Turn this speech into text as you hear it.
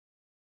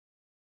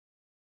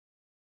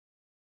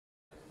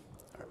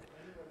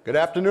Good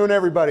afternoon,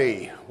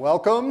 everybody.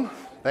 Welcome.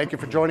 Thank you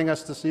for joining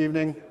us this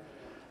evening.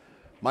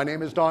 My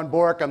name is Don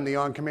Bork. I'm the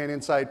On-Command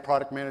Insight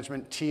Product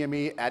Management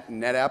TME at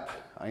NetApp.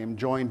 I am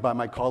joined by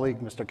my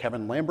colleague, Mr.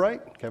 Kevin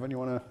Lambright. Kevin, you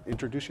want to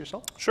introduce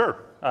yourself? Sure.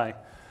 Hi.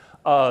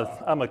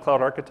 I'm a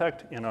cloud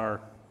architect in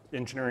our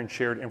Engineering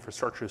Shared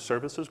Infrastructure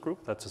Services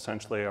group. That's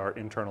essentially our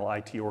internal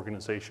IT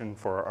organization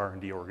for our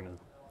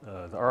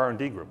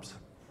R&D groups.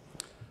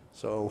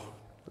 So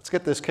let's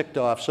get this kicked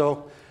off.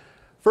 So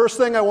first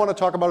thing I want to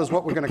talk about is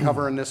what we're going to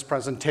cover in this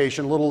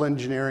presentation, a little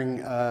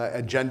engineering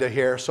agenda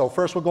here. So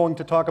first we're going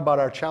to talk about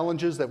our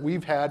challenges that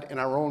we've had in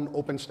our own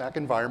OpenStack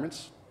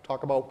environments,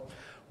 talk about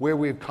where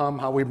we've come,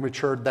 how we've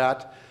matured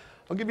that.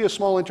 I'll give you a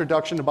small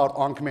introduction about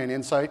On-Command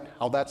Insight,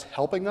 how that's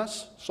helping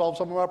us solve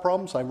some of our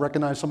problems. I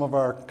recognize some of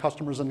our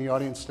customers in the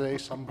audience today.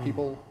 Some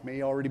people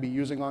may already be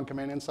using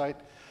On-Command Insight.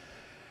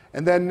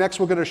 And then next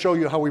we're going to show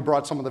you how we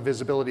brought some of the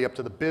visibility up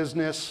to the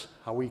business,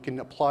 how we can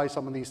apply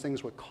some of these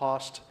things with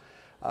cost.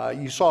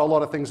 You saw a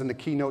lot of things in the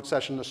keynote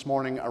session this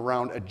morning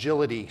around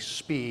agility,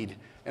 speed,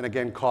 and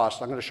again,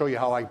 cost. I'm going to show you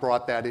how I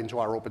brought that into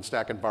our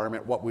OpenStack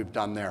environment, what we've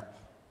done there.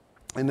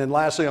 And then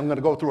lastly, I'm going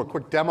to go through a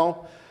quick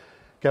demo.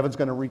 Kevin's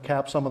going to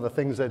recap some of the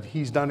things that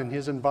he's done in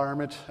his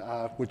environment,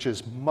 which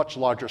is much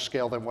larger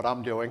scale than what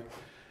I'm doing.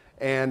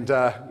 And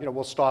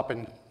we'll stop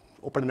and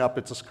open it up.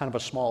 It's just kind of a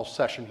small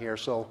session here.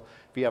 So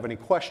if you have any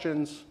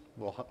questions,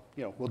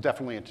 we'll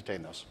definitely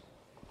entertain those.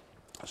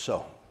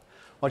 So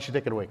why don't you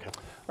take it away, Kevin?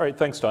 All right,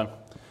 thanks, Don.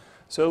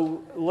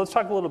 So let's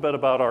talk a little bit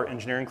about our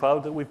engineering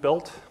cloud that we've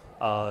built.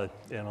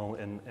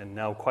 And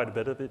now quite a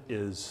bit of it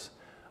is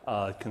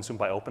consumed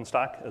by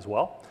OpenStack as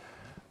well.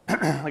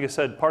 Like I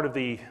said, part of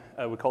the,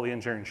 we call the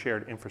Engineering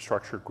Shared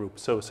Infrastructure group.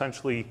 So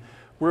essentially,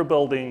 we're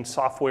building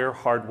software,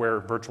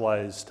 hardware,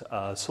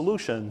 virtualized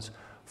solutions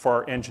for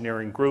our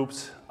engineering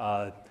groups,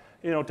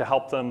 to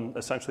help them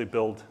essentially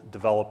build,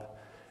 develop,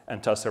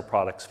 and test their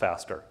products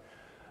faster.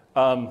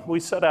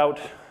 We set out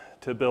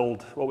to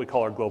build what we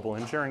call our global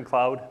engineering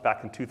cloud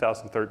back in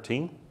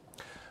 2013.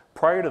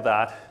 Prior to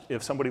that,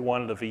 if somebody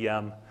wanted a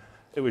VM,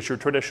 it was your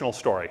traditional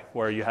story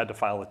where you had to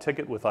file a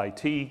ticket with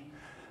IT,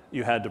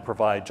 you had to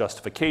provide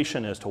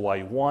justification as to why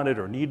you wanted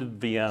or needed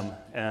a VM,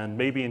 and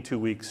maybe in 2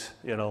 weeks,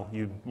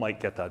 you might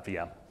get that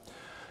VM.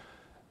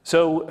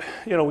 So,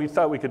 we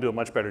thought we could do a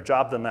much better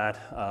job than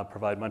that,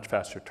 provide much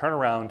faster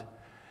turnaround,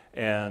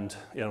 and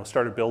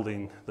started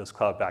building this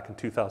cloud back in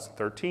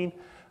 2013.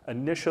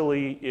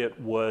 Initially,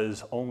 it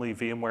was only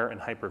VMware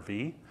and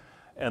Hyper-V,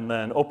 and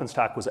then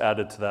OpenStack was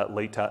added to that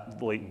late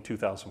in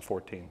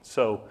 2014.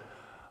 So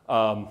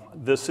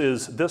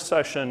this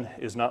session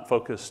is not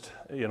focused,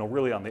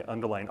 really on the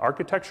underlying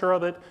architecture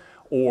of it,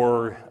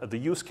 or the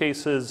use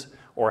cases,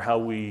 or how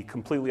we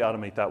completely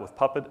automate that with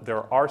Puppet.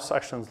 There are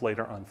sessions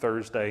later on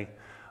Thursday.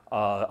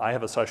 I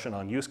have a session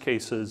on use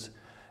cases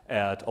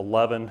at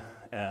 11,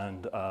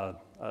 and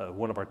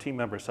one of our team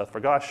members, Seth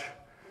Vergosh,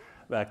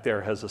 back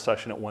there has a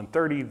session at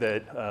 1:30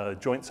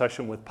 that joint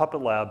session with Puppet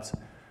Labs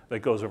that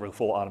goes over the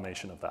full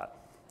automation of that.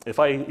 If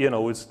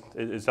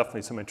it's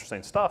definitely some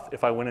interesting stuff.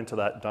 If I went into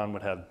that, Don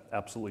would have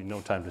absolutely no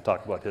time to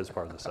talk about his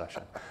part of the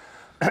session.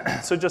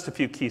 So just a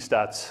few key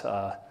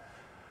stats.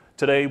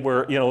 Today,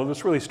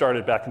 this really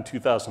started back in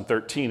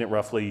 2013 at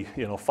roughly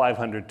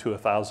 500 to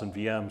 1,000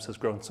 VMs, has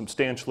grown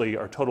substantially.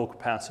 Our total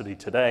capacity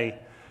today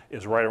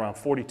is right around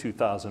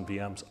 42,000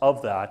 VMs.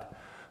 Of that,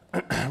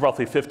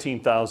 roughly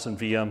 15,000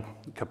 VM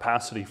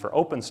capacity for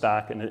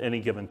OpenStack, and at any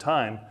given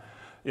time,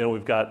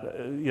 we've got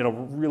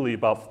really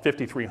about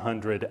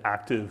 5,300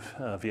 active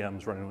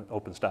VMs running with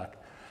OpenStack.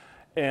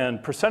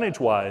 And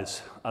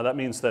percentage-wise, that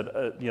means that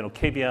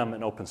KVM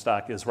and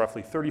OpenStack is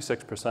roughly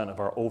 36% of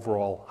our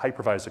overall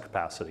hypervisor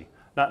capacity,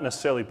 not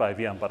necessarily by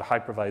VM, but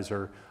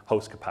hypervisor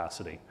host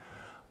capacity.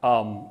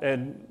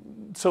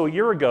 And so a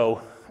year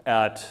ago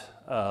at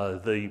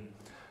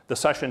the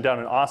session down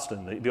in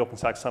Austin, the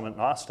OpenStack Summit in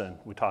Austin,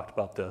 we talked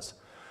about this,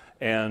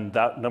 and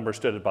that number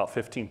stood at about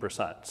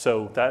 15%.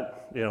 So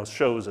that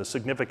shows a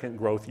significant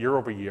growth year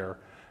over year,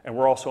 and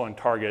we're also on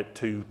target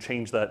to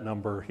change that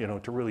number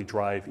to really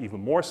drive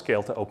even more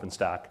scale to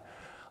OpenStack,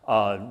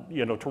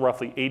 to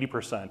roughly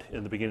 80%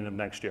 in the beginning of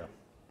next year.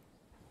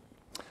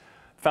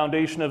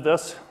 Foundation of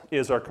this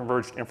is our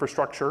converged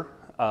infrastructure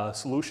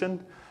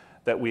solution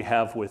that we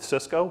have with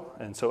Cisco,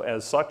 and so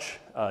as such,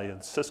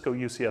 Cisco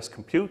UCS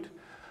Compute,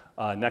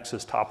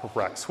 Nexus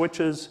top-of-rack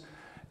switches,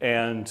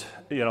 and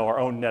our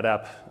own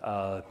NetApp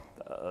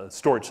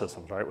storage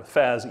systems, right, with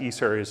FAS,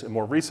 E-Series, and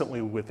more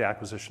recently with the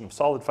acquisition of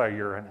SolidFire a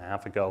year and a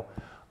half ago,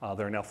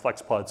 there are now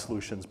FlexPod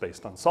solutions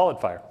based on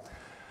SolidFire.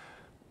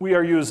 We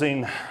are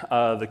using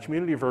the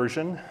community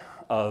version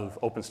of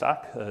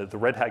OpenStack, the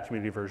Red Hat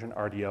community version,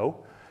 RDO,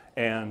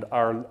 and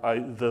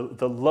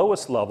the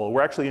lowest level,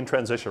 we're actually in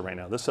transition right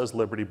now. This says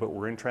Liberty, but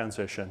we're in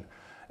transition.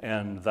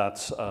 And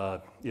that's,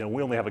 we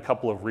only have a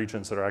couple of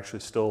regions that are actually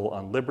still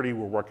on Liberty.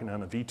 We're working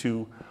on a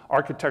V2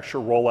 architecture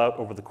rollout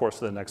over the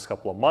course of the next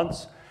couple of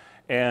months.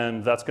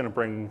 And that's going to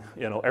bring,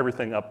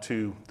 everything up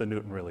to the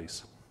Newton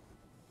release.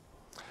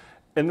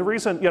 And the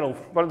reason,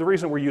 one of the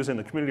reason we're using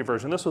the community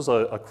version, this was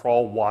a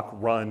crawl, walk,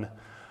 run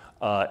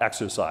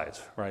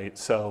exercise, right?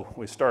 So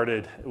we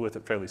started with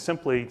it fairly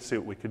simply, see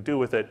what we could do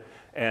with it,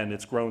 and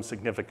it's grown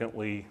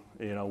significantly.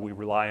 You know, we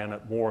rely on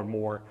it more and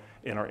more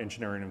in our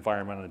engineering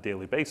environment on a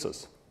daily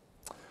basis.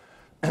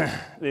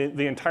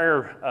 The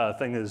entire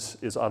thing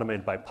is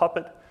automated by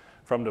Puppet,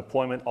 from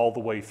deployment all the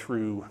way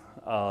through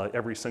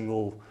every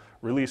single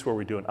release where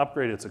we do an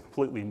upgrade. It's a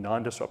completely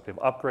non-disruptive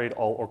upgrade,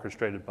 all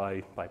orchestrated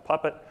by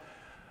Puppet.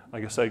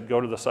 Like I said,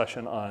 go to the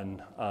session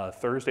on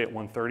Thursday at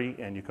 1:30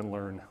 and you can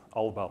learn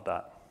all about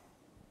that.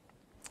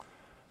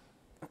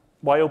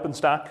 Why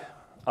OpenStack?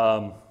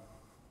 I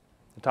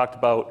talked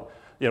about,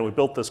 you know, we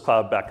built this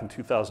cloud back in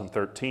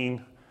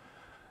 2013.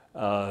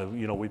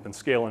 You know, we've been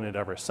scaling it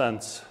ever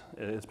since.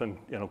 It's been,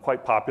 you know,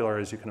 quite popular,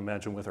 as you can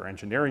imagine, with our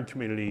engineering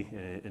community,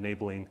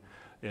 enabling,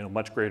 you know,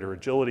 much greater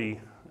agility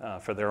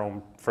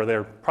for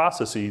their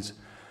processes.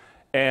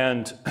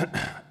 And,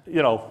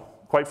 you know,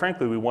 quite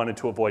frankly, we wanted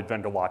to avoid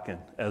vendor lock-in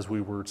as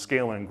we were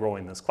scaling and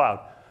growing this cloud.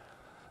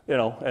 You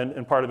know,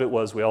 and part of it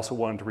was we also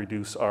wanted to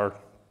reduce our,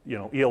 you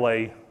know,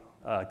 ELA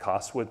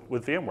costs with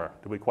VMware.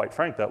 To be quite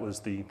frank, that was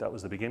the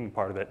beginning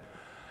part of it.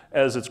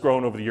 As it's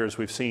grown over the years,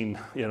 we've seen,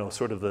 you know,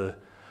 sort of the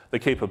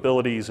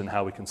capabilities and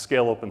how we can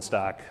scale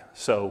OpenStack.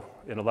 So,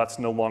 you know, that's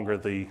no longer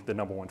the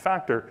number one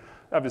factor.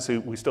 Obviously,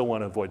 we still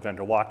want to avoid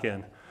vendor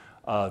lock-in,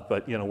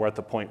 but, you know, we're at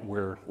the point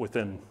where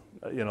within,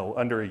 you know,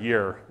 under a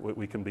year,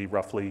 we can be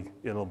roughly,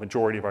 you know, the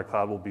majority of our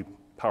cloud will be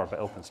powered by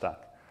OpenStack.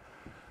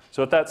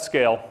 So at that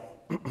scale,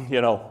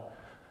 you know,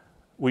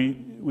 we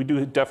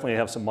do definitely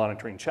have some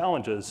monitoring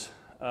challenges.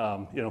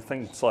 You know,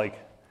 things like,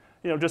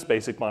 you know, just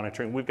basic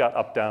monitoring. We've got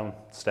up-down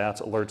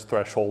stats, alerts,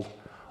 threshold.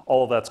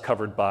 All of that's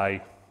covered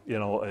by, you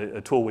know,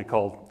 a tool we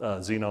call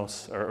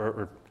Xenos,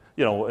 or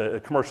you know, a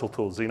commercial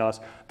tool,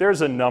 Xenos.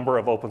 There's a number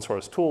of open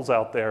source tools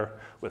out there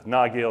with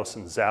Nagios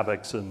and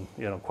Zabbix and,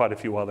 you know, quite a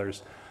few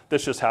others.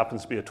 This just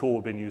happens to be a tool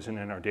we've been using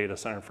in our data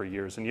center for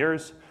years and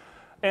years.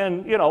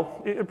 And, you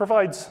know, it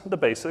provides the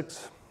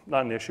basics,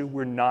 not an issue.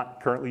 We're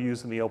not currently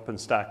using the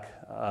OpenStack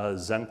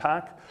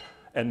Zenpack.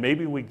 And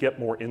maybe we get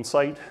more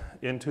insight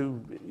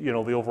into, you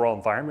know, the overall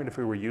environment if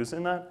we were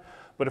using that.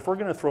 But if we're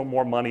going to throw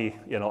more money,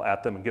 you know,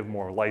 at them and give them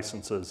more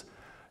licenses,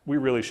 we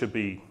really should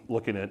be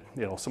looking at,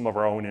 you know, some of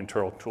our own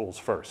internal tools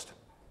first.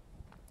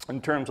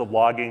 In terms of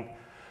logging,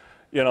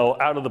 you know,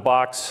 out of the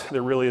box,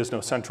 there really is no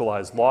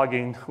centralized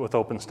logging with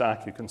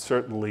OpenStack. You can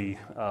certainly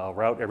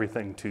route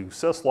everything to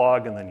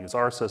syslog and then use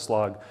our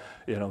syslog,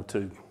 you know,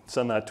 to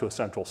send that to a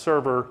central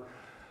server.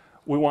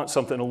 We want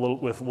something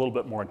with a little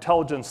bit more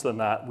intelligence than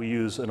that. We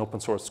use an open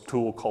source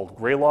tool called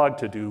Graylog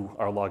to do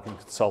our logging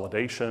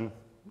consolidation.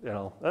 You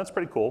know, that's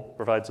pretty cool.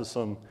 Provides us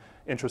some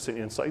interesting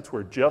insights.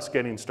 We're just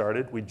getting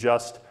started. We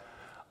just,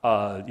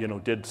 you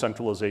know, did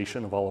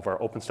centralization of all of our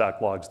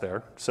OpenStack logs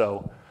there.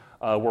 So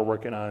we're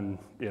working on,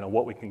 you know,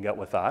 what we can get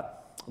with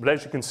that. But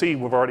as you can see,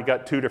 we've already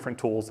got 2 different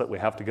tools that we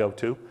have to go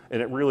to,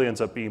 and it really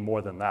ends up being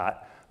more than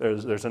that.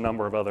 There's a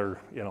number of other,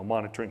 you know,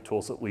 monitoring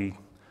tools that we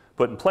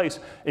put in place.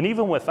 And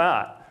even with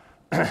that,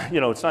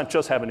 you know, it's not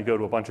just having to go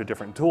to a bunch of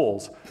different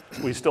tools.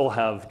 We still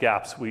have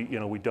gaps. We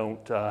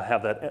don't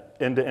have that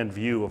end-to-end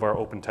view of our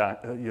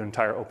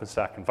entire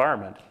OpenStack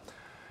environment.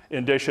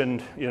 In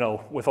addition, you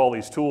know, with all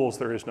these tools,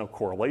 there is no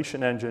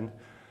correlation engine.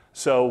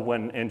 So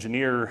when an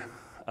engineer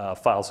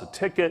files a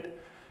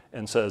ticket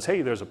and says,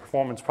 hey, there's a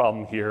performance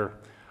problem here,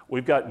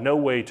 we've got no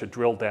way to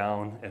drill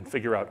down and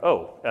figure out,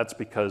 oh, that's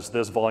because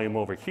this volume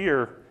over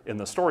here in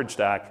the storage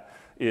stack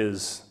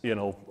is, you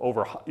know,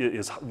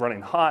 is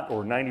running hot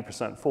or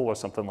 90% full or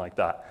something like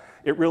that.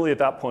 It really at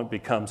that point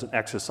becomes an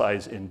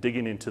exercise in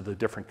digging into the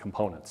different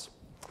components.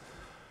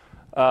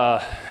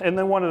 And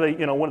then one of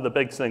the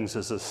big things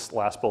is this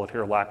last bullet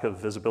here, lack of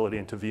visibility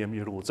into VM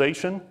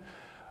utilization.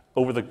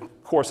 Over the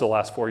course of the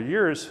last 4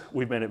 years,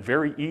 we've made it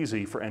very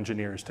easy for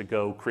engineers to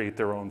go create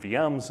their own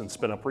VMs and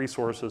spin up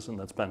resources, and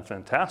that's been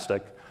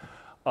fantastic.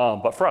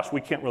 But for us, we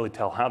can't really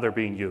tell how they're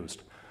being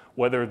used.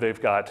 Whether they've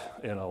got,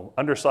 you know,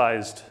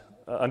 undersized,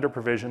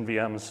 under-provisioned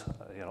VMs,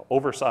 you know,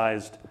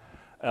 oversized,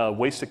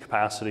 wasted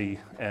capacity,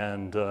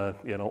 and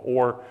you know,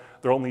 or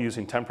they're only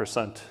using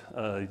 10%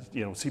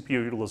 you know, CPU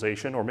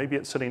utilization, or maybe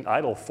it's sitting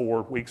idle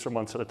for weeks or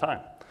months at a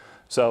time.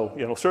 So,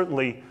 you know,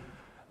 certainly,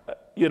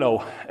 you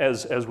know,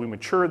 as we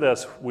mature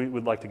this, we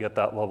would like to get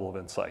that level of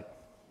insight.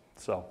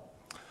 So,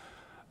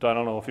 I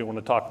don't know if you want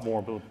to talk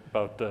more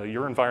about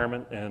your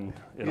environment and,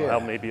 you know, how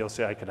maybe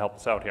OCI could help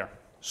us out here.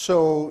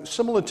 So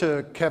similar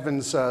to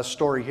Kevin's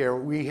story here,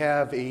 we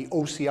have a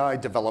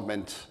OCI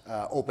development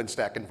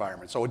OpenStack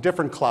environment. So a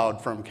different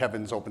cloud from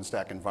Kevin's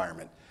OpenStack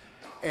environment.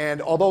 And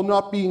although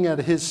not being at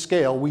his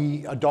scale,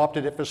 we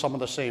adopted it for some of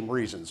the same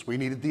reasons. We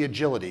needed the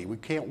agility. We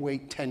can't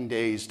wait 10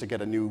 days to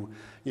get a new,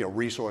 you know,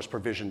 resource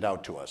provisioned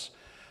out to us.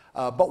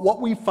 But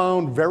what we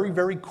found very,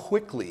 very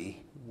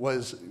quickly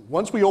was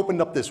once we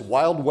opened up this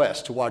Wild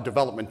West to our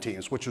development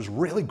teams, which was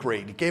really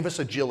great, it gave us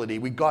agility,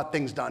 we got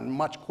things done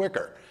much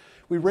quicker.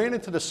 We ran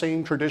into the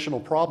same traditional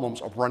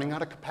problems of running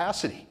out of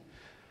capacity.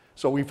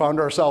 So we found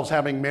ourselves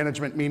having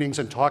management meetings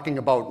and talking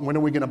about when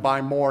are we going to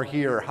buy more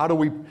here? How do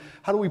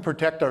we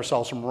protect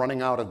ourselves from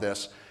running out of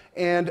this?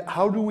 And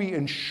how do we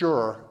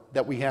ensure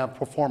that we have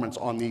performance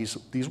on these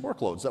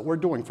workloads that we're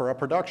doing for our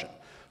production?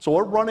 So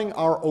we're running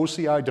our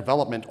OCI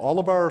development, all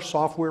of our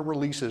software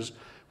releases.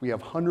 We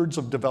have hundreds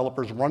of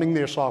developers running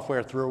their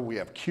software through. We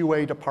have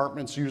QA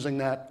departments using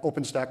that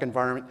OpenStack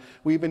environment.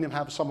 We even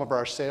have some of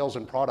our sales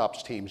and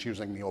product teams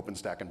using the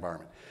OpenStack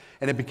environment.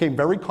 And it became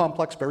very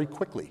complex very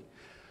quickly.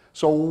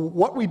 So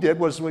what we did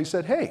was we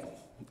said, hey,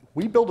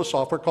 we built a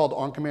software called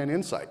OnCommand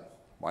Insight.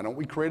 Why don't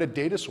we create a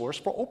data source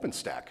for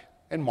OpenStack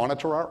and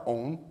monitor our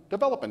own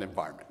development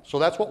environment? So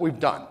that's what we've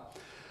done.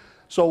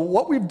 So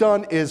what we've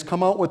done is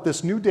come out with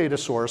this new data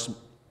source.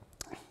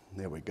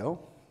 There we go.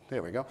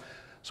 There we go.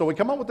 So we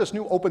come up with this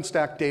new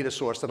OpenStack data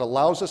source that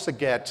allows us to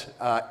get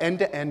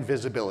end-to-end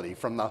visibility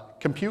from the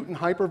compute and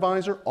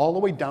hypervisor all the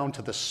way down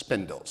to the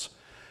spindles.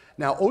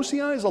 Now,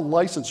 OCI is a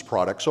licensed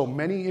product, so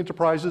many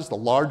enterprises, the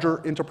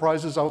larger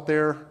enterprises out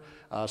there,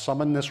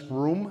 some in this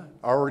room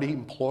already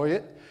employ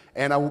it.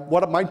 And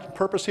what my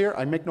purpose here,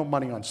 I make no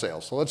money on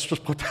sales, so let's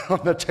just put that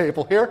on the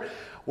table here.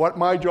 What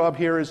my job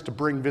here is to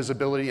bring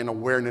visibility and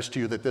awareness to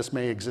you that this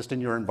may exist in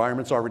your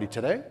environments already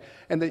today,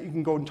 and that you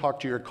can go and talk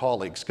to your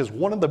colleagues, because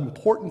one of the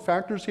important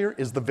factors here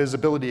is the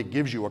visibility it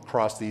gives you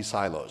across these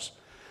silos.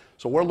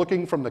 So we're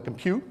looking from the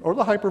compute or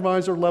the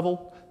hypervisor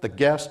level, the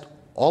guest,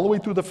 all the way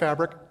through the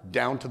fabric,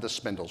 down to the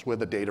spindles where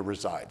the data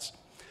resides.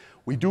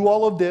 We do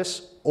all of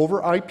this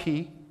over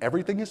IP.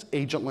 Everything is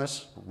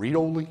agentless,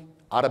 read-only,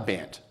 out of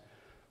band.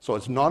 So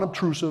it's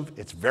non-obtrusive,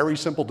 it's very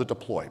simple to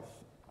deploy.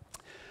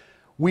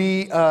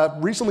 We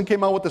recently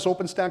came out with this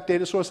OpenStack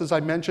data source, as I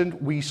mentioned.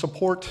 We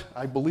support,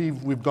 I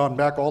believe we've gone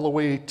back all the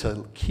way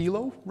to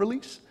Kilo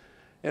release.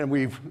 And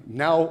we've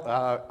now,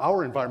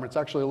 our environment's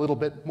actually a little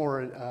bit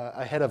more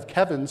ahead of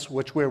Kevin's,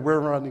 which we're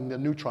running the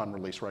Neutron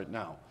release right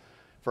now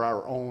for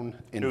our own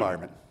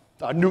environment.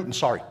 Newton,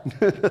 sorry.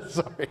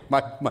 Sorry,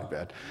 my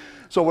bad.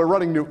 So we're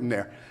running Newton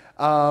there.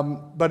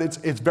 But it's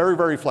very,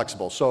 very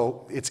flexible.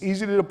 So it's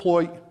easy to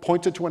deploy,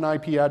 point it to an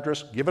IP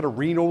address, give it a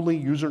read-only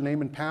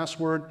username and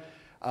password.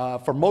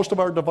 For most of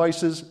our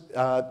devices,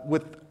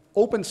 with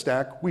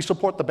OpenStack, we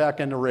support the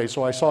back-end array.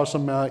 So I saw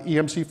some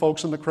EMC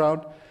folks in the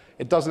crowd.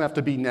 It doesn't have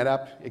to be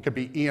NetApp. It could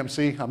be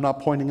EMC. I'm not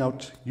pointing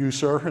out you,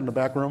 sir, in the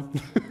back room.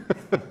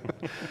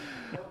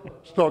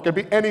 So it could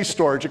be any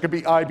storage. It could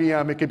be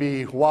IBM. It could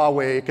be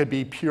Huawei. It could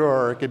be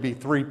Pure. It could be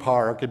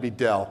 3PAR. It could be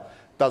Dell.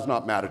 Does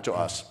not matter to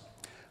us.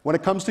 When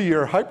it comes to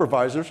your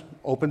hypervisors,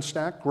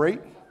 OpenStack,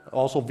 great.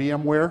 Also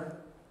VMware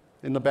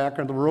in the back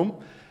of the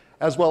room,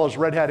 as well as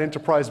Red Hat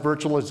Enterprise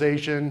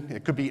Virtualization.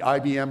 It could be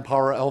IBM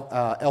Power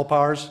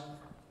LPARs.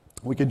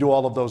 We can do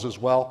all of those as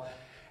well.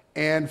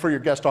 And for your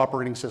guest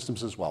operating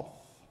systems as well.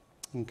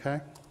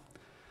 Okay?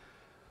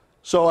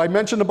 So I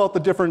mentioned about the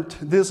different,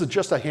 this is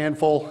just a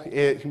handful.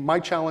 My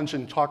challenge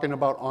in talking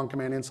about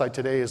OnCommand Insight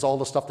today is all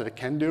the stuff that it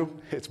can do.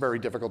 It's very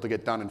difficult to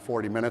get done in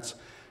 40 minutes.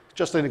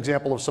 Just an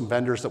example of some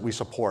vendors that we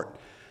support.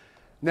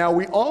 Now,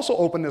 we also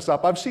open this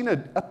up. I've seen a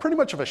pretty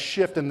much of a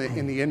shift in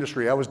the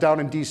industry. I was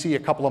down in DC a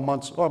couple of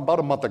months, or about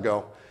a month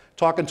ago,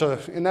 talking to,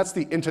 and that's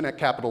the internet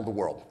capital of the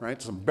world,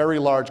 right? Some very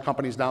large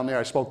companies down there.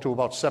 I spoke to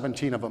about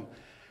 17 of them.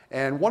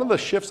 And one of the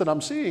shifts that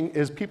I'm seeing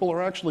is people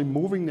are actually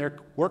moving their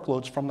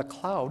workloads from the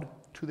cloud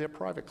to their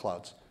private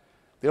clouds.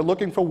 They're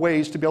looking for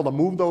ways to be able to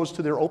move those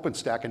to their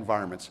OpenStack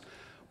environments.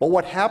 But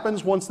what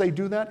happens once they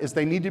do that is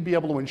they need to be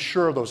able to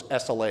ensure those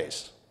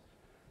SLAs.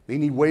 They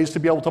need ways to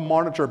be able to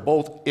monitor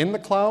both in the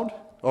cloud,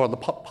 or the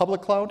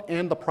public cloud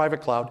and the private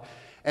cloud.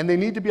 And they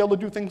need to be able to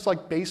do things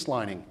like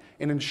baselining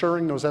and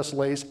ensuring those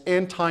SLAs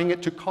and tying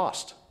it to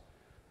cost.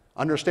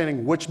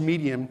 Understanding which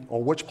medium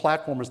or which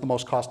platform is the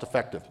most cost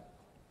effective.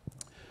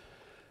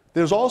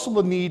 There's also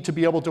the need to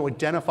be able to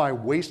identify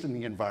waste in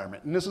the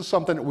environment. And this is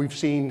something that we've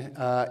seen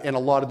in a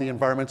lot of the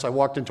environments. I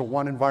walked into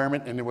one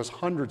environment and there was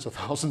hundreds of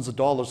thousands of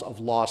dollars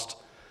of lost,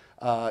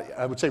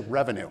 I would say,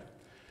 revenue.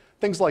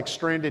 Things like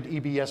stranded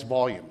EBS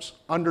volumes,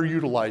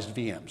 underutilized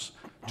VMs,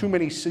 too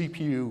many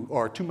CPU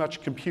or too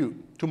much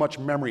compute, too much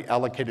memory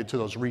allocated to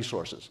those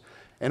resources.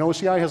 And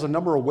OCI has a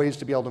number of ways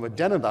to be able to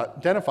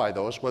identify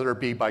those, whether it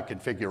be by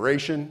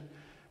configuration,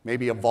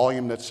 maybe a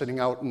volume that's sitting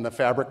out in the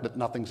fabric that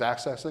nothing's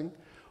accessing,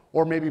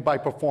 or maybe by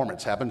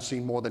performance. Haven't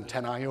seen more than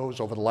 10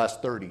 IOs over the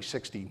last 30,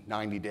 60,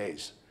 90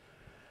 days.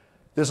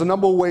 There's a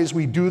number of ways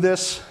we do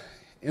this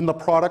in the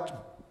product.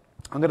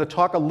 I'm going to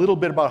talk a little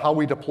bit about how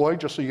we deploy,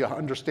 just so you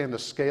understand the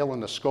scale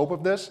and the scope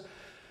of this.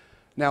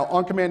 Now,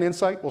 OnCommand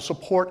Insight will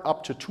support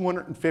up to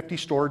 250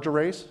 storage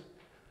arrays,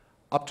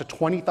 up to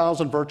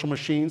 20,000 virtual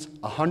machines,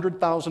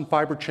 100,000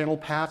 fiber channel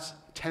paths,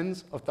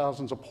 tens of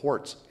thousands of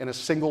ports in a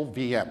single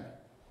VM.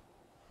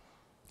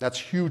 That's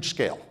huge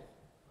scale.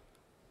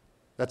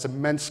 That's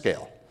immense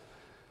scale.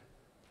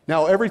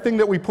 Now, everything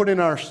that we put in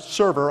our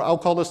server, I'll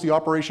call this the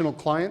operational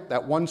client,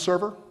 that one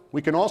server,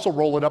 we can also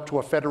roll it up to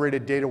a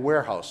federated data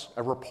warehouse,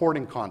 a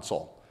reporting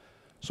console.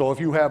 So if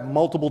you have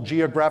multiple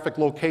geographic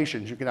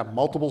locations, you can have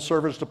multiple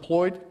servers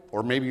deployed,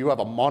 or maybe you have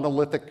a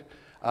monolithic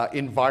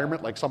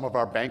environment like some of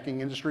our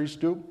banking industries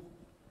do.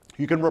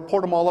 You can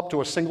report them all up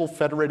to a single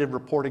federated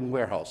reporting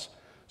warehouse.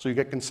 So you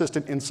get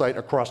consistent insight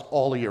across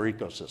all of your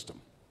ecosystem.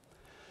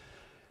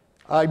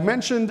 I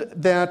mentioned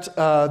that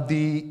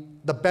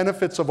the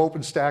benefits of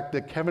OpenStack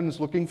that Kevin's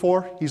looking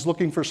for, he's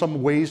looking for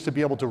some ways to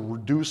be able to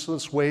reduce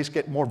this waste,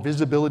 get more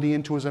visibility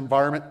into his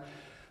environment.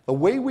 The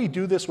way we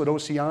do this with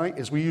OCI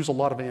is we use a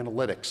lot of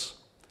analytics.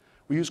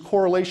 We use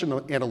correlation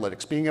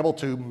analytics, being able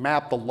to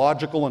map the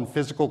logical and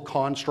physical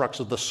constructs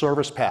of the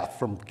service path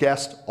from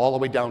guest all the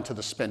way down to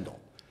the spindle.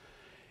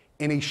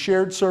 In a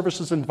shared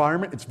services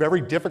environment, it's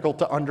very difficult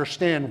to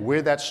understand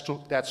where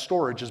that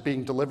storage is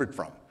being delivered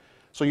from.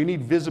 So you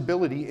need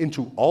visibility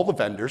into all the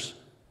vendors,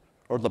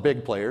 or the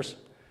big players,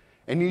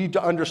 and you need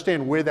to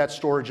understand where that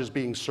storage is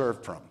being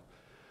served from.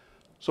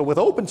 So with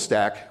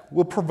OpenStack,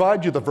 we'll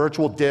provide you the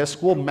virtual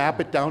disk, we'll map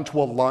it down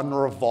to a LUN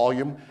or a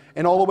volume,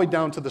 and all the way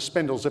down to the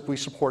spindles if we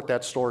support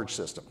that storage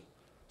system.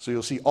 So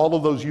you'll see all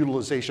of those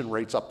utilization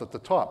rates up at the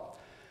top.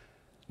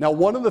 Now,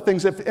 one of the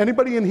things, if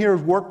anybody in here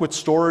has worked with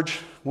storage,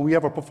 when we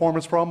have a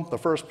performance problem, the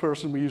first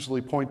person we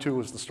usually point to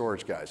is the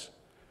storage guys,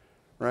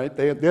 right?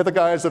 They're the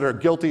guys that are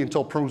guilty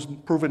until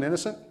proven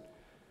innocent.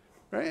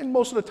 Right? And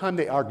most of the time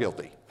they are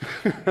guilty.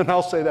 And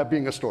I'll say that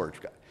being a storage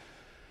guy.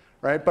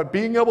 Right? But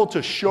being able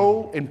to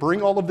show and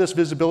bring all of this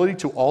visibility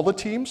to all the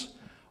teams,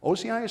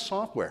 OCI is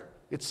software.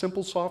 It's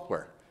simple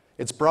software.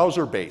 It's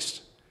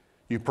browser-based.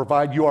 You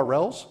provide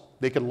URLs,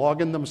 they can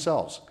log in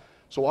themselves.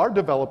 So our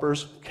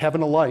developers,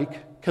 Kevin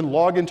alike, can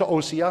log into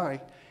OCI,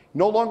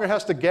 no longer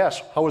has to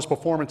guess how his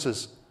performance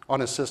is on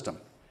his system.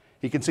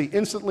 He can see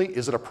instantly,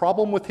 is it a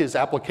problem with his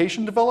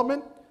application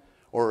development,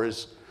 or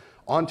his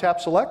ONTAP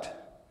select?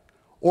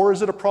 Or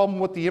is it a problem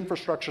with the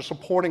infrastructure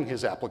supporting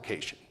his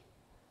application?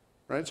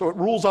 Right? So it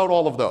rules out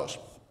all of those.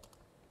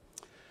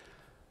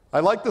 I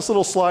like this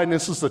little slide, and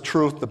this is the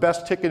truth. The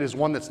best ticket is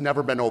one that's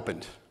never been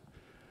opened.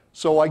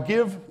 So I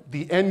give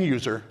the end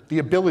user the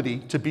ability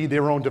to be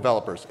their own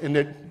developers, and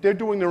they're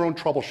doing their own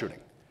troubleshooting.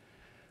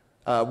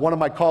 One of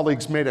my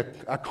colleagues made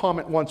a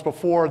comment once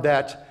before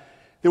that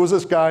there was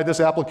this guy, this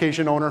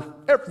application owner,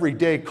 every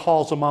day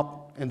calls him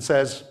up and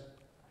says,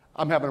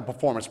 I'm having a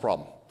performance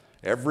problem.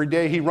 Every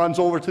day he runs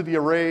over to the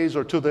arrays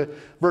or to the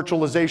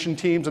virtualization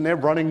teams, and they're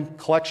running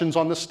collections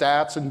on the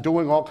stats and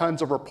doing all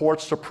kinds of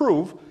reports to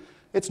prove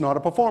it's not a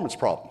performance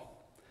problem.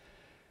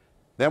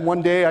 Then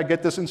one day I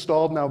get this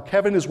installed. Now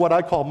Kevin is what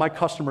I call my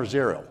customer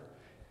zero.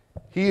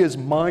 He is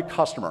my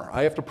customer.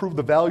 I have to prove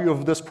the value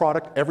of this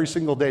product every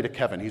single day to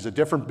Kevin. He's a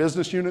different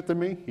business unit than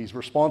me. He's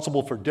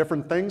responsible for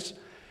different things,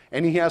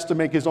 and he has to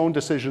make his own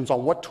decisions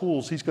on what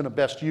tools he's going to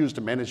best use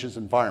to manage his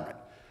environment.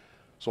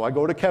 So I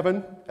go to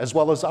Kevin, as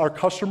well as our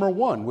customer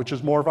one, which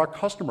is more of our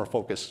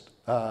customer-focused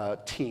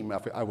team,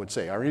 I would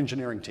say, our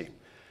engineering team.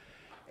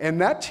 And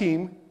that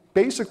team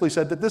basically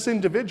said that this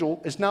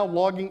individual is now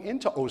logging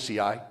into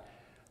OCI,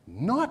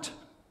 not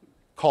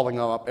calling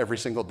them up every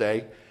single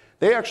day.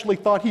 They actually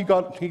thought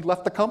he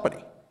left the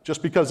company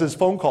just because his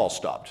phone call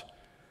stopped.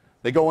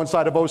 They go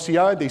inside of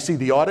OCI, they see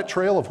the audit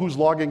trail of who's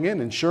logging in,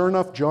 and sure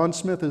enough, John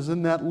Smith is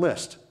in that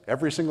list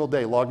every single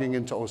day logging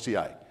into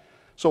OCI.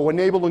 So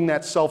enabling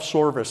that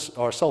self-service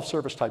or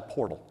self-service type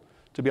portal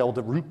to be able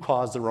to root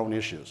cause their own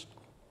issues.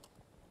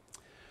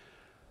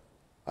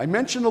 I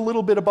mentioned a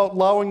little bit about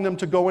allowing them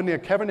to go in there.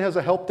 Kevin has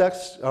a help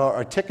desk,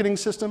 a ticketing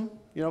system.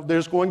 You know,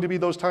 there's going to be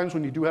those times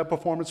when you do have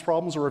performance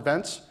problems or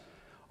events.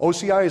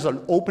 OCI is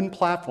an open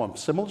platform,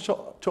 similar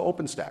to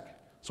OpenStack.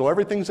 So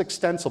everything's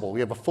extensible. We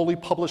have a fully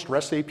published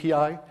REST API,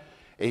 an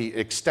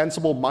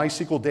extensible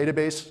MySQL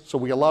database, so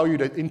we allow you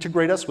to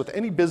integrate us with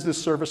any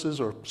business services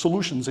or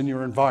solutions in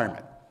your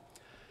environment.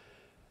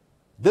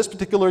 This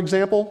particular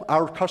example,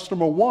 our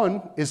customer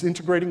one is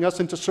integrating us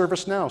into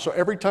ServiceNow. So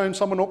every time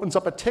someone opens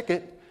up a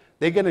ticket,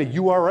 they get a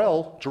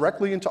URL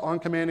directly into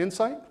OnCommand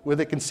Insight where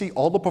they can see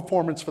all the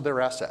performance for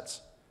their assets,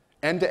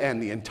 end to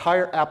end, the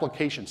entire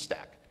application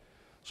stack.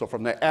 So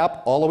from the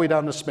app all the way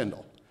down to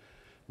spindle.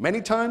 Many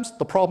times,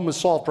 the problem is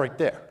solved right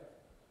there.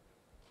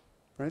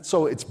 Right?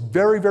 So it's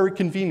very, very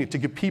convenient to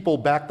give people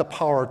back the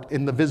power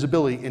and the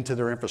visibility into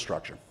their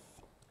infrastructure.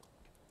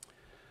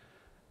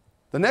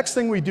 The next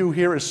thing we do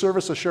here is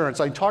service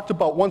assurance. I talked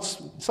about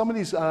once some of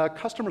these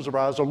customers of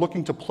ours are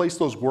looking to place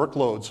those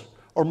workloads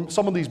or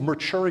some of these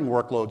maturing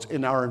workloads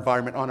in our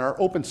environment on our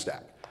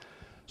OpenStack.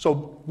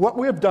 So what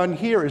we have done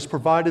here is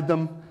provided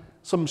them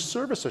some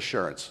service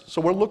assurance. So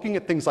we're looking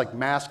at things like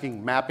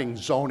masking, mapping,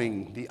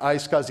 zoning, the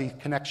iSCSI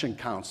connection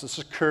counts, the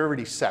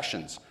security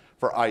sessions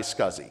for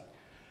iSCSI.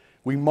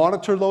 We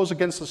monitor those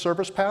against the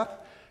service path,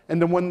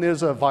 and then when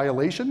there's a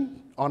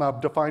violation on our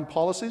defined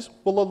policies,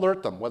 we'll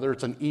alert them, whether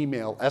it's an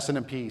email,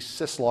 SNMP,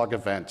 syslog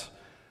event.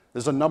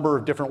 There's a number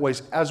of different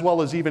ways, as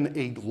well as even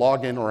a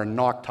login or a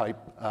knock type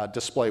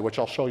display, which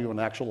I'll show you in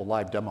an actual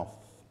live demo.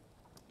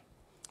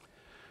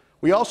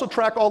 We also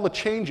track all the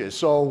changes.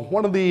 So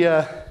one of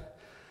the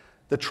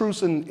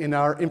truths in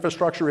our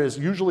infrastructure is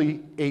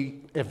usually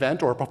an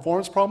event or a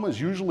performance problem is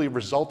usually a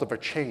result of a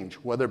change,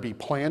 whether it be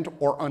planned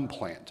or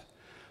unplanned.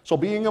 So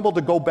being able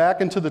to go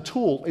back into the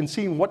tool and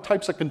seeing what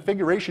types of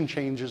configuration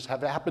changes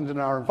have happened in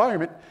our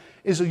environment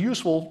is a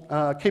useful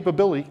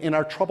capability in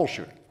our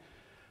troubleshooting.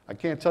 I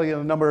can't tell you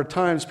the number of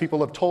times people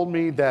have told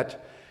me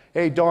that,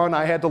 hey, Don,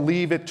 I had to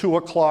leave at 2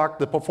 o'clock,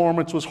 the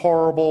performance was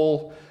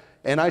horrible,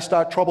 and I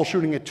start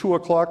troubleshooting at 2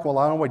 o'clock, well,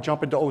 I don't want to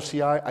jump into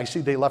OCI, I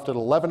see they left at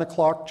 11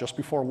 o'clock, just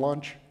before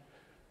lunch,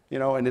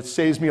 and it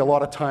saves me a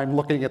lot of time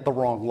looking at the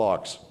wrong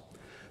logs.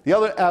 The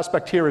other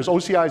aspect here is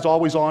OCI is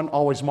always on,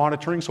 always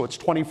monitoring, so it's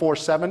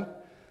 24/7.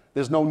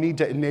 There's no need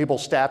to enable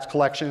stats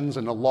collections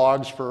and the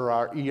logs for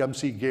our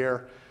EMC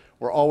gear.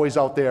 We're always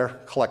out there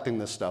collecting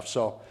this stuff.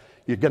 So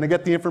you're going to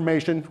get the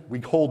information. We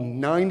hold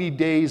 90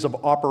 days of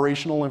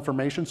operational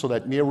information, so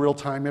that near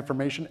real-time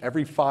information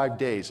every 5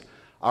 days.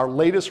 Our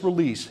latest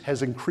release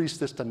has increased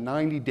this to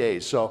 90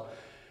 days. So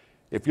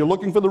if you're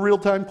looking for the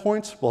real-time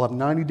points, we'll have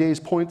 90 days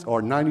points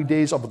or 90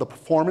 days of the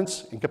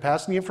performance and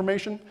capacity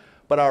information.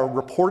 But our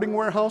reporting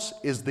warehouse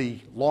is the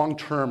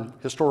long-term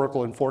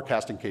historical and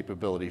forecasting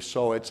capability.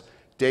 So it's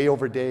day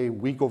over day,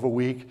 week over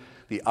week,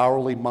 the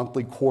hourly,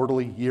 monthly,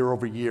 quarterly, year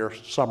over year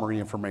summary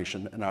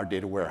information in our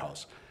data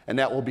warehouse. And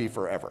that will be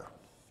forever.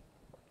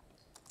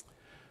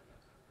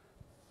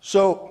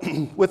 So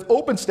with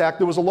OpenStack,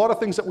 there was a lot of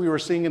things that we were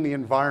seeing in the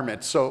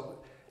environment. So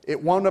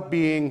it wound up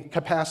being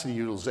capacity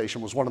utilization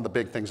was one of the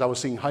big things. I was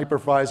seeing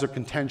hypervisor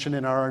contention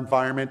in our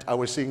environment. I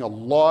was seeing a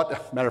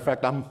lot, matter of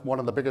fact, I'm one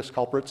of the biggest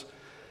culprits.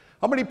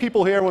 How many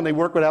people here, when they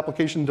work with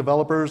application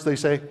developers, they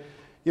say,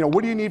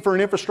 what do you need for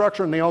an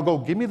infrastructure? And they all go,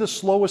 give me the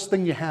slowest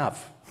thing you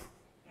have.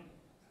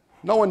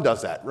 No one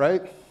does that,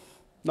 right?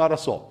 Not a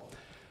soul.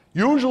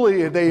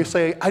 Usually they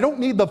say, I don't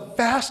need the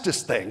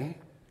fastest thing,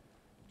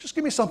 just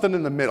give me something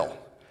in the middle.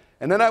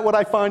 And then what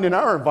I find in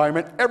our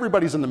environment,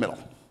 everybody's in the middle.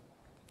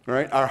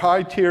 Right? Our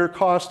high tier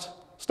cost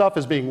stuff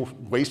is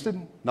being wasted,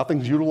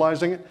 nothing's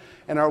utilizing it,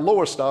 and our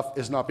lower stuff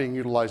is not being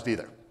utilized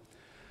either.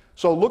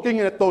 So looking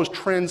at those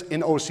trends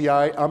in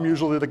OCI, I'm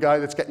usually the guy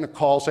that's getting a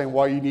call saying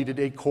why you needed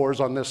 8 cores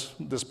on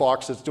this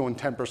box that's doing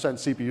 10%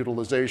 CPU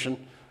utilization.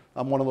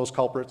 I'm one of those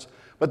culprits.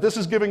 But this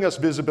is giving us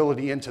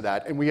visibility into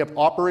that, and we have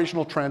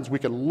operational trends. We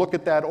can look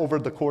at that over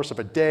the course of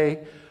a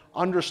day,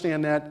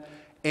 understand that,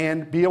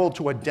 and be able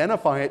to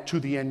identify it to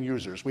the end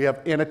users. We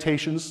have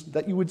annotations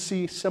that you would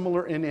see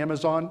similar in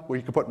Amazon, where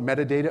you can put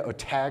metadata or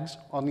tags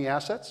on the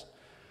assets.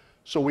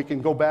 So we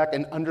can go back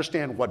and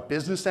understand what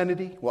business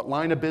entity, what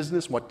line of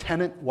business, what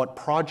tenant, what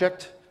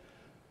project,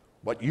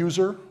 what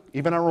user,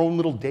 even our own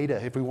little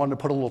data, if we wanted to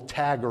put a little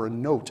tag or a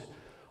note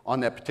on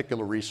that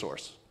particular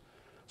resource.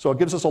 So it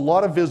gives us a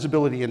lot of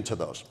visibility into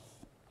those.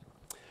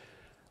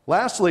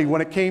 Lastly, when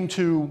it came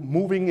to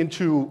moving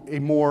into a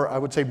more, I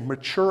would say,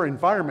 mature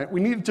environment, we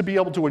needed to be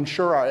able to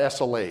ensure our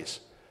SLAs.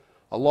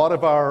 A lot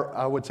of our,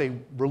 I would say,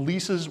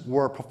 releases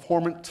were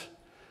performant.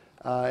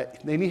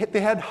 They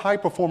had high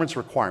performance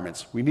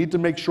requirements. We need to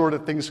make sure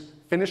that things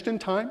finished in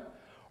time,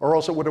 or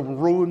else it would have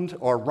ruined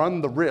or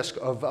run the risk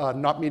of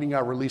not meeting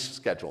our release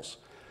schedules.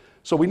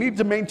 So we need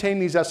to maintain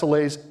these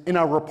SLAs. In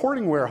our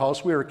reporting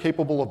warehouse, we are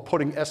capable of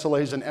putting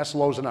SLAs and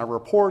SLOs in our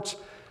reports,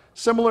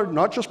 similar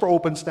not just for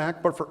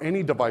OpenStack, but for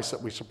any device that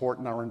we support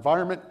in our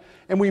environment,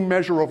 and we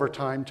measure over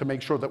time to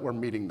make sure that we're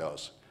meeting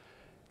those.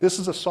 This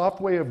is a soft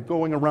way of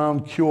going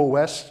around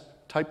QoS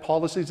type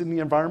policies in the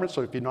environment,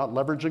 so if you're not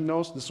leveraging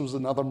those, this was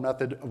another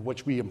method of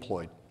which we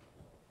employed.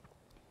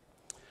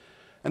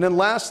 And then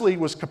lastly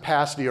was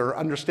capacity, or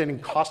understanding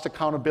cost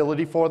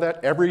accountability for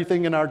that.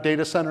 Everything in our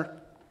data center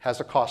has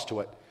a cost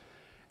to it.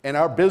 And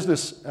our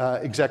business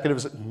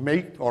executives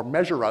make or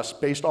measure us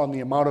based on the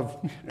amount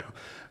of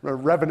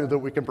revenue that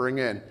we can bring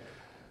in.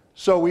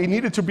 So we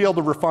needed to be able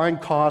to refine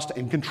cost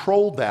and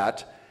control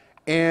that.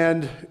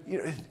 And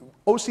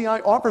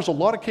OCI offers a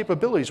lot of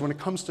capabilities when it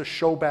comes to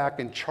show back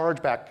and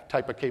charge back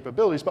type of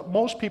capabilities, but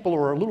most people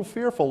are a little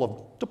fearful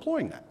of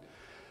deploying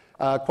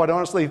that. Quite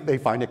honestly, they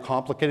find it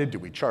complicated. Do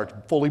we charge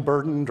fully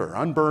burdened or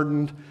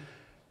unburdened?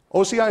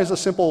 OCI is a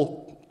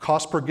simple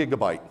cost per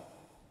gigabyte.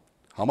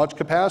 How much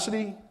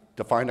capacity?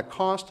 Define a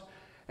cost,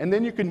 and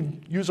then you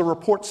can use a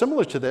report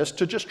similar to this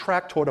to just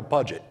track toward a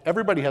budget.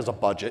 Everybody has a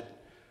budget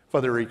for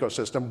their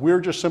ecosystem.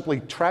 We're just simply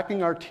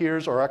tracking our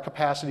tiers or our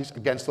capacities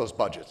against those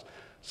budgets.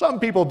 Some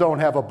people don't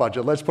have a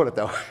budget, let's put it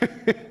that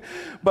way.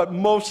 But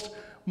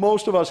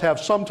most of us have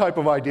some type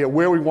of idea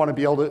where we want to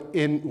be able to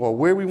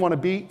where we want to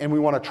be, and we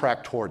want to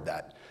track toward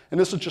that. And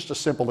this is just a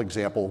simple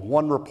example,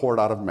 one report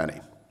out of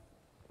many.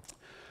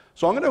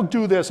 So I'm going to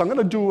do this. I'm going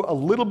to do a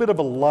little bit of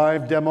a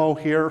live demo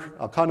here.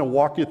 I'll kind of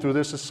walk you through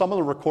this. It's some of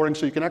the recording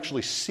so you can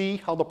actually see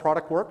how the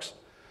product works,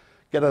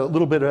 get a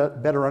little bit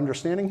of better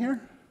understanding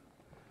here.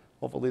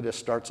 Hopefully this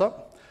starts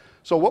up.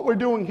 So what we're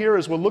doing here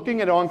is we're looking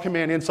at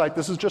On-Command Insight.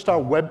 This is just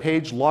our web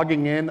page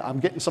logging in.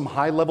 I'm getting some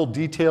high-level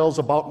details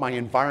about my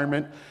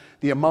environment,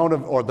 the amount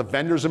of, or the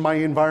vendors in my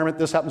environment.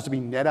 This happens to be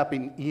NetApp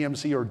and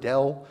EMC or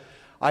Dell.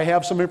 I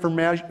have some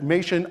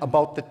information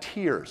about the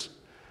tiers.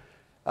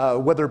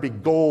 Whether it be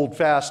gold,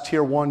 fast,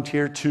 tier 1,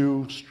 tier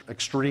 2,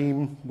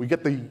 extreme. We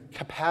get the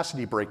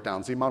capacity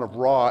breakdowns, the amount of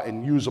raw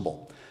and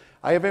usable.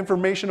 I have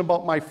information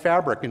about my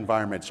fabric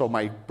environment, so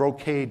my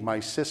Brocade, my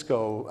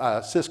Cisco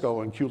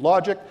and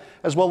QLogic,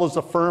 as well as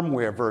the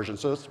firmware version.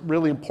 So it's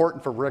really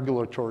important for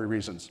regulatory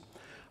reasons.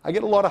 I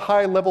get a lot of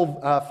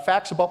high-level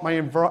facts about my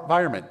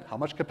environment. How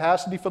much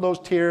capacity for those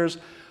tiers,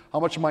 how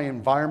much of my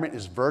environment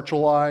is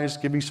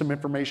virtualized, give me some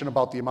information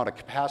about the amount of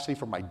capacity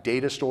for my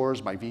data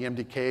stores, my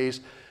VMDKs,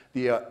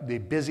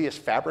 the busiest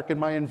fabric in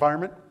my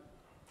environment.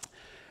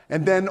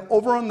 And then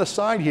over on the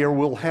side here,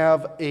 we'll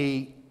have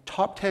a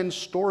top 10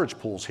 storage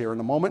pools here in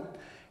a moment.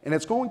 And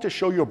it's going to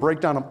show you a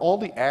breakdown of all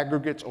the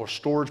aggregates or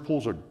storage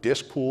pools or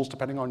disk pools,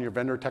 depending on your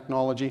vendor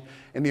technology,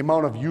 and the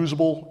amount of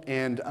usable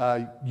and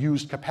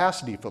used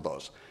capacity for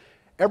those.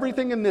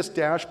 Everything in this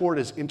dashboard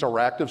is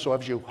interactive, so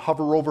as you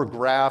hover over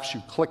graphs,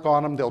 you click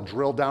on them, they'll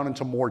drill down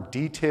into more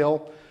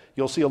detail.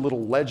 You'll see a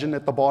little legend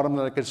at the bottom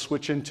that I could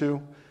switch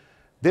into.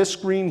 This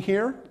screen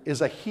here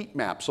is a heat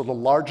map, so the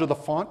larger the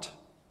font,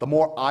 the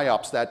more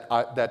IOPS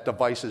that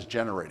device is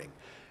generating.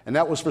 And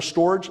that was for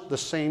storage, the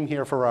same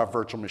here for our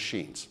virtual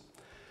machines.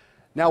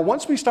 Now,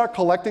 once we start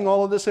collecting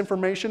all of this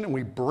information and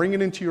we bring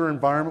it into your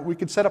environment, we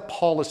can set up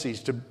policies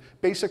to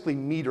basically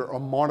meter or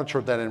monitor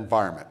that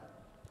environment.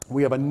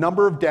 We have a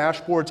number of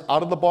dashboards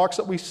out of the box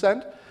that we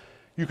send.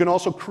 You can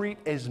also create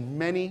as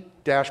many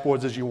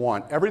dashboards as you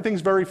want.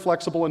 Everything's very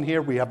flexible in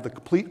here. We have the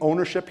complete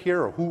ownership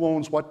here of who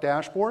owns what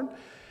dashboard.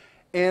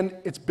 And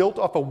it's built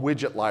off a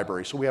widget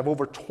library. So we have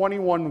over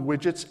 21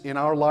 widgets in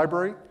our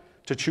library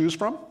to choose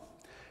from.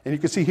 And you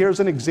can see here's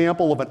an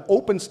example of an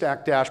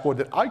OpenStack dashboard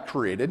that I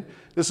created.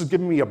 This is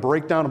giving me a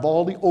breakdown of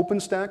all the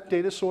OpenStack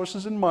data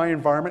sources in my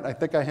environment. I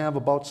think I have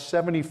about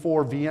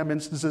 74 VM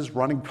instances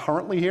running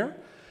currently here.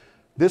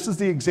 This is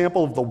the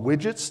example of the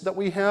widgets that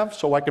we have,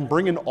 so I can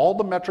bring in all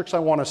the metrics I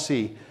want to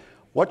see.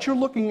 What you're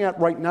looking at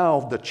right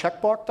now, the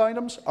checkbox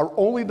items, are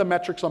only the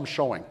metrics I'm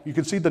showing. You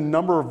can see the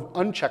number of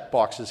unchecked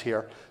boxes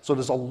here, so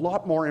there's a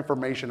lot more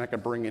information I can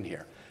bring in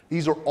here.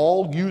 These are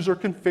all user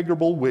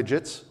configurable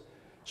widgets,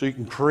 so you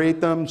can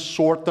create them,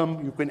 sort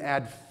them, you can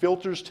add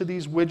filters to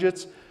these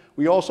widgets.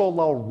 We also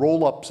allow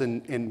roll-ups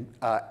and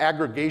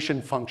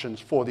aggregation functions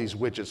for these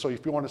widgets. So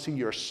if you want to see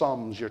your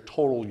sums, your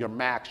total, your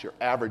max, your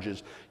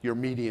averages, your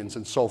medians,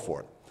 and so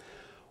forth.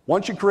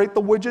 Once you create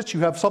the widgets,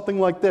 you have something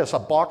like this, a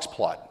box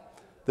plot.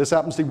 This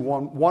happens to be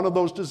one of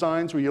those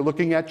designs where you're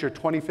looking at your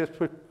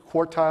 25th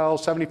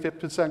quartiles,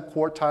 75th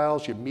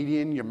quartiles, your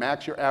median, your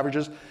max, your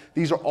averages.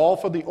 These are all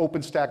for the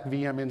OpenStack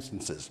VM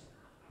instances.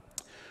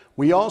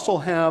 We also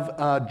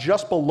have,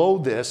 just below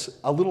this,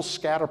 a little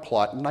scatter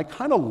plot, and I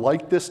kind of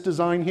like this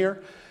design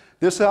here.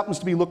 This happens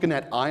to be looking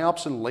at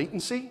IOPS and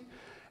latency,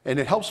 and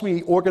it helps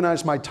me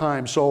organize my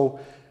time.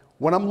 So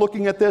when I'm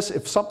looking at this,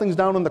 if something's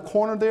down in the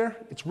corner there,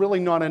 it's really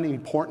not any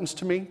importance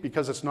to me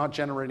because it's not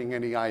generating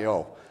any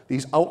I/O.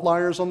 These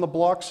outliers on the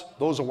blocks,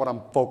 those are what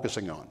I'm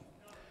focusing on.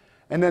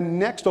 And then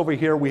next over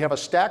here, we have a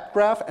stack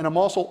graph, and I'm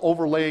also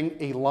overlaying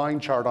a line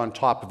chart on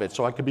top of it.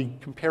 So I could be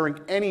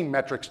comparing any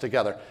metrics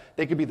together.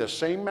 They could be the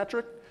same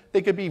metric.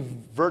 They could be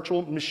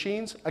virtual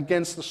machines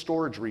against the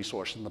storage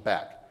resource in the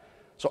back.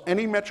 So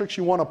any metrics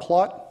you want to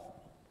plot.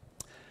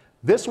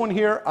 This one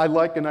here I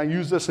like, and I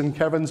use this in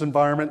Kevin's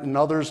environment and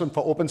others and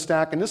for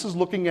OpenStack. And this is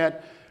looking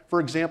at, for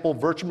example,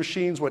 virtual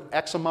machines with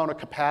X amount of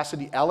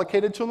capacity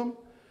allocated to them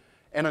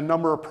and a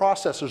number of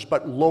processors,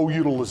 but low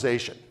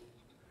utilization.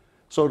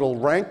 So it'll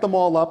rank them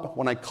all up.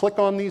 When I click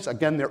on these,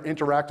 again, they're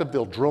interactive.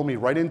 They'll drill me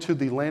right into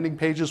the landing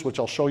pages, which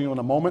I'll show you in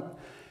a moment.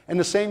 And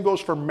the same goes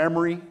for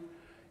memory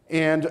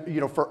and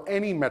for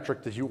any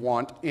metric that you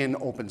want in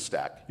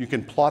OpenStack. You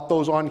can plot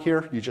those on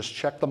here. You just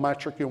check the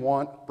metric you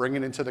want, bring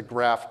it into the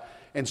graph,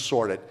 and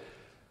sort it.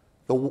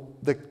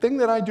 The thing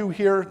that I do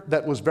here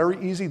that was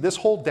very easy, this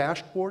whole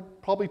dashboard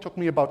probably took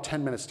me about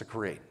 10 minutes to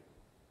create.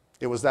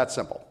 It was that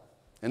simple.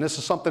 And this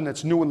is something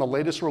that's new in the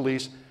latest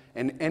release.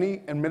 And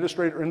any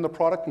administrator in the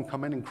product can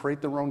come in and create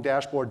their own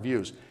dashboard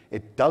views.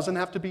 It doesn't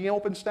have to be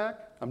OpenStack.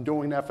 I'm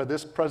doing that for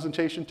this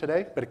presentation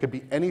today, but it could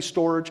be any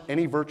storage,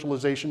 any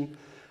virtualization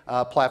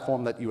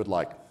platform that you would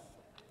like.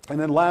 And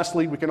then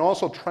lastly, we can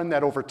also trend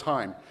that over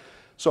time.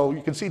 So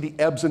you can see the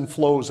ebbs and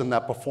flows in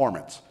that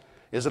performance.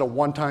 Is it a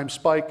one-time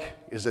spike?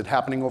 Is it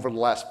happening over the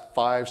last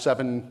 5,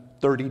 7,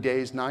 30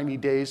 days, 90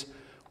 days?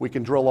 We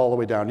can drill all the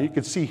way down. You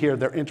can see here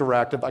they're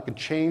interactive. I can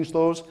change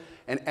those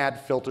and add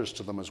filters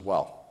to them as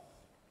well.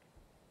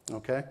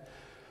 Okay,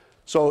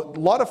 so a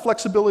lot of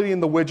flexibility in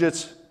the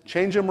widgets,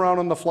 change them around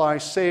on the fly,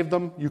 save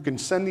them. You can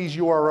send these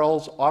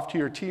URLs off to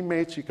your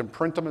teammates. You can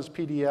print them as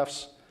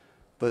PDFs.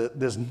 But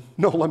there's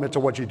no limit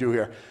to what you do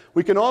here.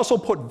 We can also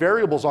put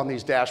variables on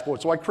these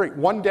dashboards. So I create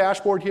one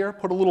dashboard here,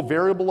 put a little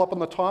variable up on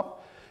the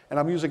top, and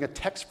I'm using a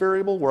text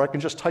variable where I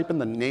can just type in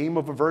the name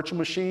of a virtual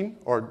machine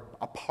or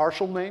a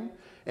partial name,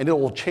 and it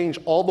will change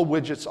all the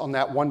widgets on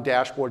that one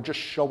dashboard just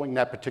showing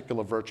that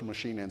particular virtual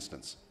machine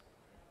instance.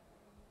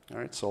 All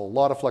right, so a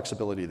lot of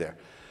flexibility there.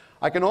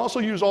 I can also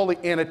use all the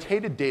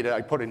annotated data I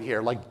put in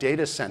here, like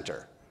data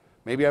center.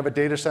 Maybe I have a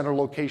data center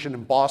location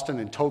in Boston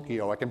and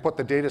Tokyo. I can put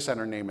the data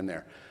center name in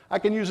there. I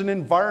can use an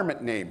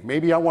environment name.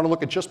 Maybe I want to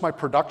look at just my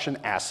production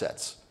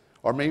assets,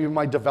 or maybe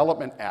my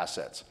development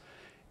assets.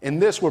 In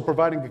this, we're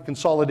providing a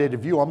consolidated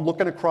view. I'm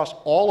looking across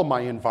all of my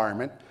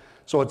environment,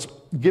 so it's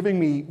giving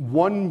me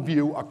one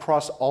view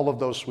across all of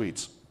those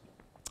suites.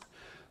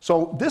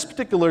 So this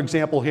particular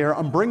example here,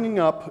 I'm bringing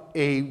up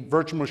a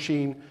virtual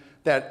machine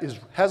that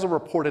has a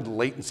reported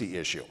latency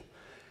issue.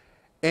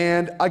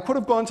 And I could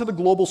have gone to the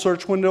global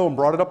search window and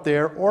brought it up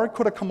there, or I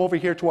could have come over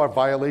here to our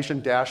violation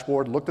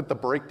dashboard, looked at the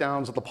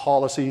breakdowns of the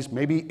policies,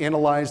 maybe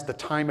analyzed the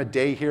time of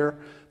day here,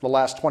 the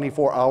last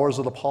 24 hours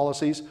of the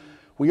policies.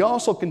 We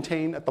also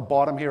contain at the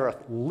bottom here a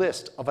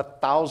list of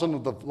 1,000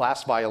 of the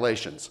last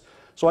violations.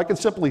 So I can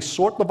simply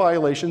sort the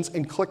violations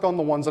and click on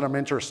the ones that I'm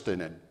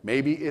interested in.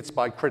 Maybe it's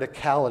by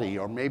criticality,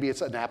 or maybe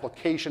it's an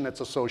application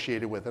that's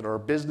associated with it, or a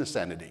business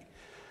entity.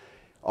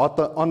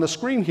 On the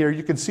screen here,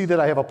 you can see that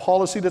I have a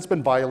policy that's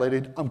been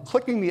violated. I'm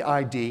clicking the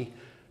ID.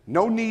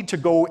 No need to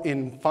go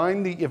and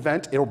find the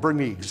event. It'll bring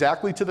me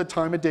exactly to the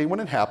time of day when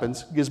it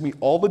happens. It gives me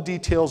all the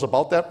details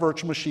about that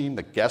virtual machine,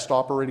 the guest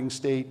operating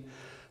state,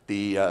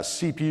 the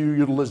CPU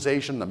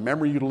utilization, the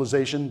memory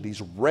utilization. These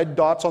red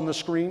dots on the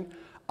screen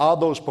are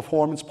those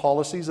performance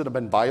policies that have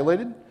been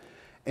violated.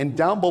 And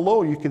down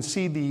below, you can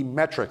see the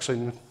metrics.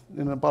 And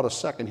in about a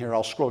second here,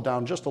 I'll scroll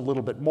down just a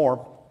little bit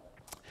more.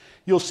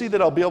 You'll see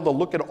that I'll be able to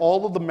look at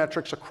all of the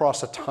metrics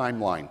across a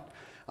timeline.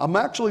 I'm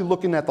actually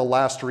looking at the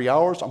last 3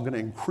 hours. I'm going to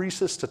increase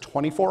this to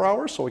 24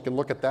 hours so we can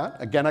look at that.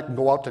 Again, I can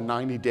go out to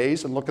 90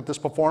 days and look at this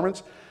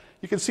performance.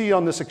 You can see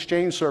on this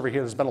Exchange server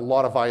here, there's been a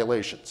lot of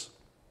violations,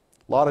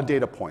 a lot of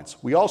data points.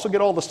 We also get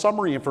all the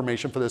summary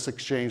information for this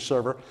Exchange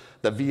server,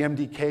 the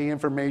VMDK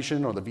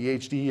information or the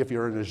VHD if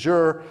you're in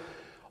Azure,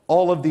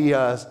 all of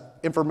the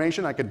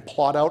information I can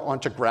plot out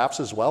onto graphs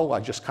as well. I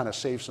just kind of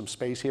save some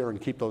space here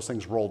and keep those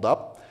things rolled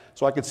up.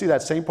 So I can see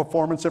that same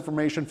performance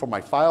information for my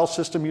file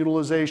system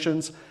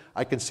utilizations.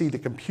 I can see the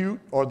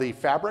compute or the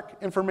fabric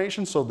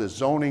information, so the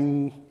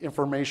zoning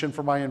information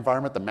for my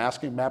environment, the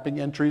masking mapping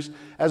entries,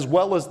 as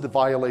well as the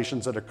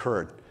violations that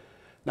occurred.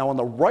 Now on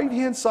the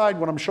right-hand side,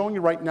 what I'm showing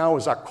you right now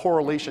is our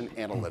correlation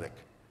analytic.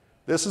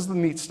 This is the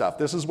neat stuff.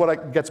 This is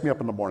what gets me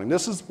up in the morning.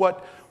 This is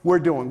what we're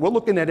doing. We're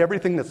looking at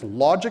everything that's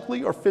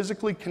logically or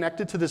physically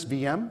connected to this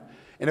VM,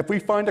 and if we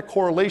find a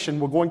correlation,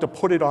 we're going to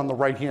put it on the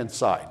right-hand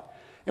side,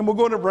 and we're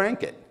going to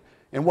rank it.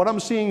 And what I'm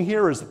seeing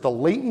here is that the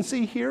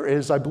latency here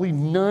is, I believe,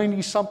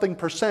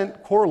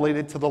 90-something%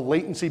 correlated to the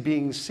latency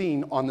being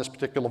seen on this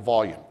particular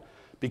volume.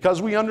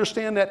 Because we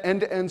understand that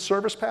end-to-end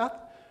service path,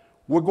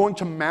 we're going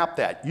to map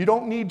that. You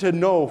don't need to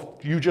know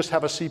you just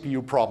have a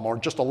CPU problem or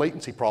just a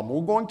latency problem.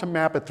 We're going to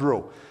map it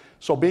through.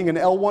 So being an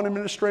L1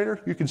 administrator,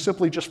 you can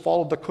simply just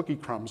follow the cookie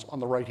crumbs on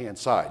the right-hand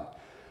side.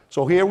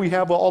 So here we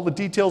have all the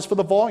details for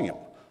the volume.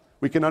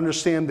 We can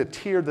understand the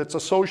tier that's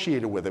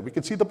associated with it. We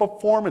can see the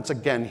performance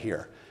again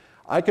here.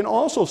 I can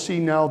also see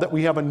now that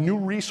we have a new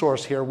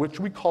resource here, which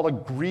we call a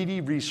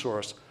greedy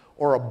resource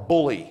or a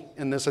bully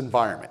in this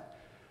environment.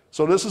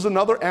 So this is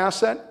another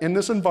asset in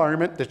this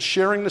environment that's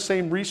sharing the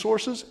same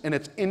resources and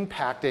it's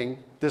impacting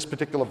this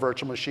particular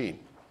virtual machine.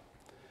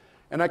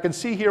 And I can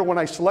see here when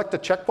I select the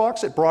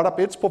checkbox, it brought up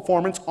its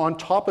performance on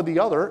top of the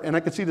other, and I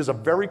can see there's a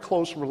very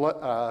close,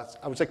 I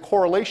would say,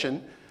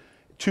 correlation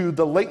to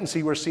the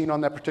latency we're seeing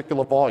on that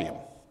particular volume.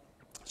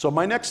 So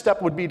my next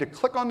step would be to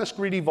click on this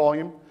greedy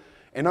volume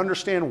and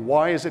understand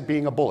why is it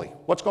being a bully.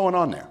 What's going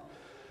on there?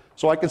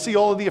 So I can see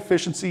all of the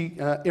efficiency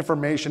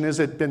information.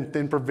 Is it been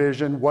thin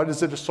provision? What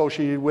is it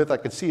associated with? I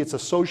can see it's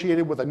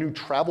associated with a new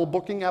travel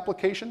booking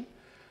application.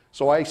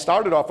 So I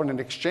started off with an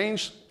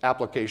Exchange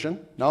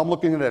application. Now I'm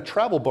looking at a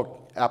travel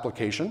book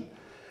application.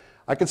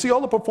 I can see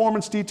all the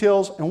performance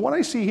details, and what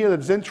I see here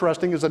that's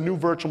interesting is a new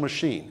virtual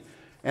machine.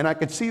 And I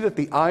can see that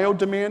the I/O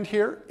demand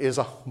here is,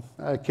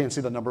 I can't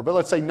see the number, but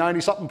let's say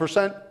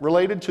 90-something%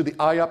 related to the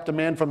IOP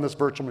demand from this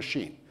virtual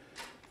machine.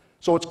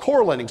 So it's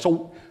correlating.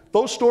 So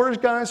those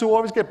storage guys who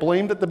always get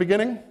blamed at the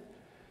beginning,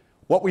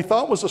 what we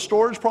thought was a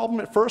storage problem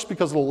at first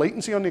because of the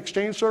latency on the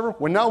Exchange server,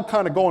 we're now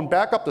kind of going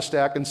back up the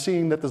stack and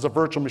seeing that there's a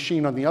virtual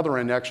machine on the other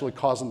end actually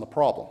causing the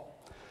problem.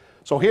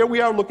 So here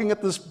we are looking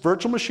at this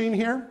virtual machine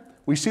here.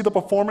 We see the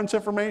performance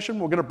information.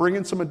 We're going to bring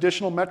in some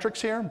additional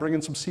metrics here, bring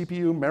in some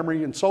CPU,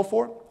 memory, and so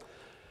forth.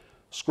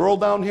 Scroll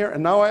down here,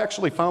 and now I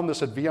actually found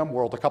this at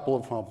VMworld a couple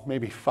of, well,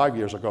 maybe 5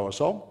 years ago or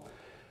so.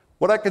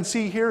 What I can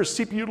see here is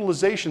CPU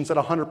utilizations at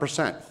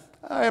 100%.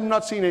 I am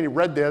not seeing any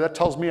red there. That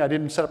tells me I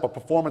didn't set up a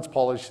performance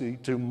policy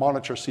to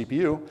monitor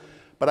CPU,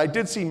 but I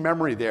did see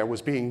memory there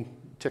was being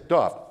ticked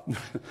off.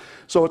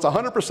 So it's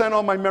 100%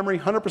 on my memory,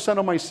 100%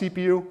 on my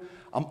CPU.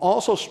 I'm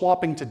also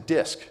swapping to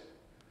disk.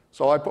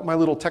 So I put my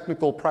little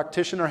technical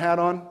practitioner hat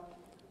on.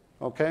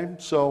 Okay,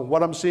 so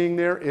what I'm seeing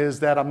there is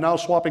that I'm now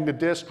swapping to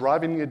disk,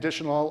 driving the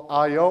additional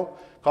I/O,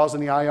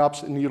 causing the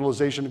IOPS and the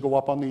utilization to go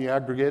up on the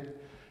aggregate,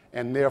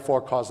 and therefore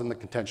causing the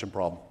contention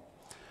problem.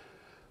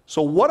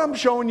 So what I'm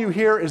showing you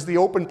here is the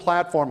open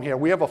platform here.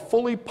 We have a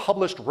fully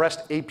published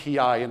REST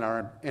API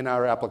in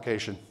our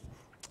application.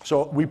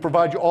 So we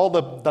provide you all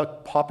the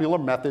popular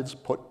methods,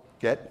 put,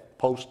 get,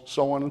 post,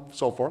 so on and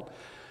so forth.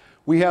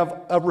 We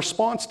have a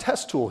response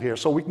test tool here,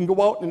 so we can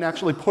go out and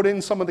actually put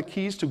in some of the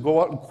keys to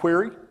go out and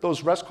query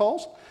those REST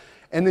calls,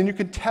 and then you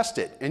can test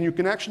it, and you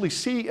can actually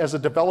see as a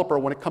developer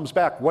when it comes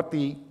back what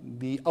the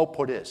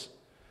output is.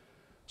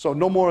 So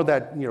no more of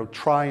that,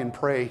 try and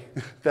pray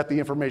that the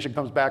information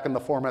comes back in the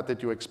format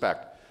that you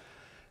expect.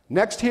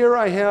 Next here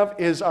I have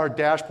is our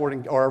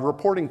dashboarding or our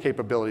reporting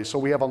capabilities. So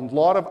we have a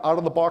lot of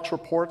out-of-the-box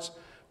reports.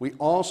 We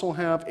also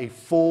have a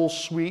full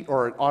suite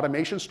or an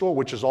automation store,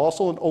 which is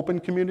also an open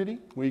community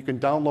where you can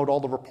download all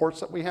the reports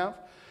that we have.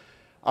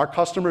 Our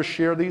customers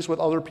share these with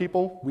other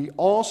people. We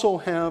also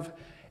have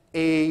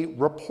a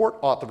report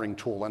authoring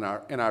tool in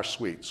our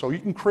suite. So you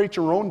can create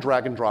your own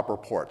drag and drop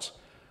reports.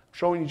 I'm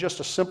showing you just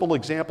a simple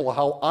example of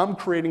how I'm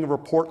creating a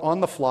report on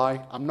the fly.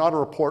 I'm not a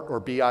report or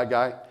BI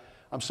guy.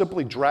 I'm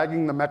simply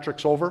dragging the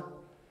metrics over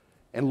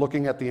and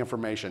looking at the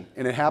information.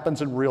 And it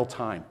happens in real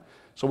time.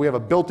 So we have a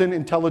built-in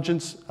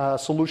intelligence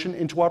solution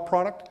into our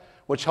product,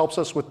 which helps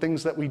us with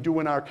things that we do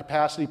in our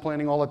capacity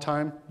planning all the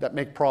time that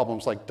make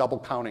problems like double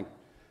counting,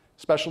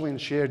 especially in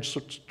shared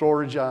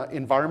storage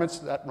environments.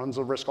 That runs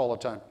a risk all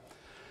the time.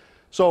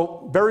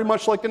 So very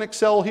much like in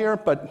Excel here,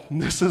 but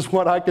this is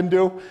what I can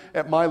do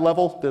at my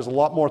level. There's a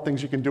lot more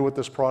things you can do with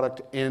this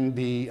product, and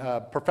the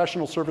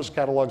professional service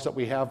catalogs that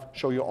we have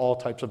show you all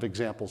types of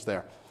examples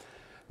there.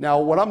 Now,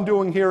 what I'm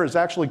doing here is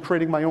actually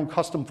creating my own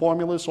custom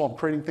formulas, so I'm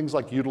creating things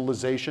like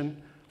utilization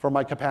for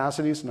my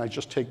capacities, and I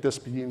just take this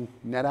being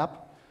NetApp.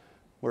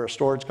 We're a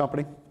storage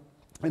company.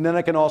 And then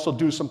I can also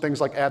do some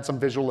things like add some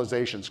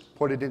visualizations,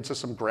 put it into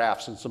some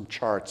graphs and some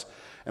charts,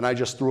 and I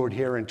just threw it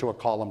here into a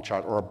column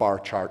chart or a bar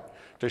chart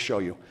to show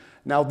you.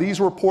 Now, these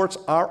reports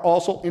are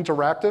also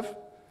interactive,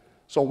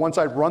 so once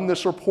I run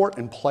this report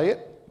and play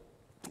it,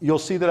 you'll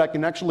see that I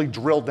can actually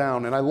drill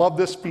down. And I love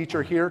this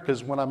feature here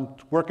because when I'm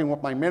working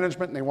with my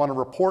management and they want a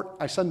report,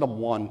 I send them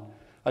one.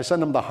 I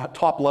send them the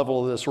top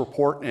level of this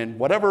report, and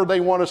whatever they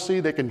want to see,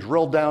 they can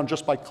drill down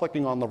just by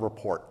clicking on the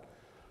report.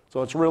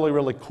 So it's really,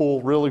 really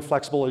cool, really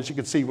flexible. As you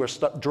can see, we're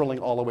drilling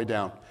all the way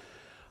down.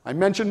 I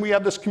mentioned we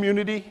have this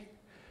community.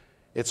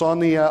 It's on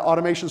the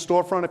automation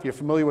storefront. If you're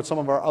familiar with some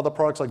of our other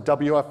products like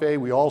WFA,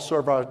 we all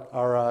serve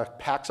our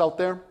packs out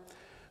there.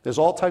 There's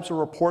all types of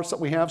reports that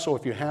we have, so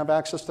if you have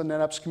access to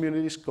NetApp's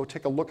communities, go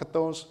take a look at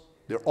those.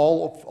 They're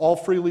all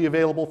freely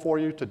available for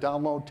you to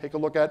download, take a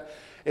look at.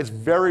 It's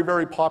very,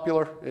 very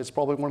popular. It's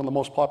probably one of the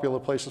most popular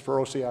places for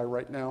OCI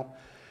right now.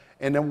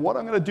 And then what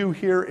I'm going to do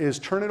here is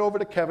turn it over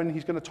to Kevin.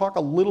 He's going to talk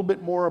a little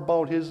bit more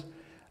about his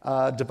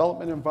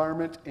development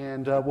environment,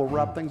 and we'll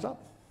wrap things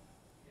up.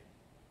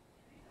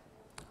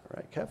 All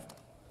right, Kev.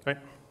 Great.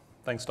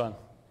 Thanks, Don.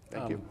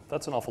 Thank you.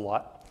 That's an awful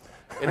lot.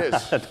 It is.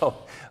 I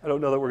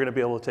don't know that we're going to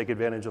be able to take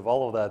advantage of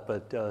all of that,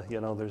 but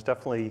you know, there's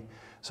definitely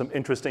some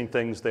interesting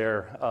things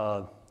there.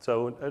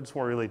 So I just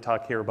want to really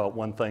talk here about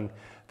one thing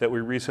that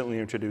we recently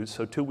introduced.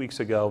 So 2 weeks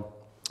ago,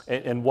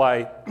 and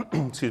why,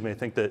 excuse me, I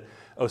think that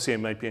OCA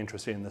might be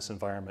interested in this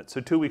environment.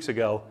 So 2 weeks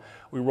ago,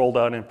 we rolled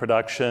out in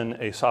production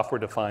a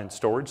software-defined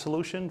storage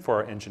solution for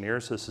our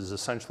engineers. This is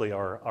essentially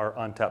our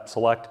ONTAP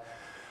Select,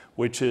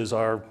 which is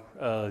our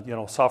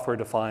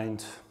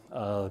software-defined,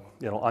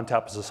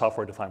 ONTAP is a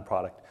software-defined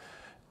product.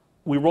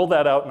 We rolled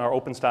that out in our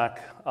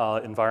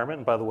OpenStack environment.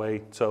 And by the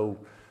way, so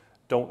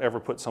don't ever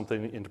put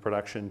something into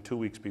production 2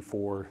 weeks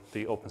before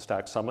the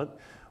OpenStack Summit,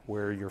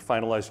 where you're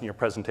finalizing your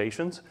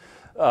presentations.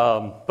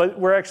 But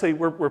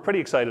we're pretty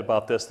excited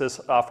about this.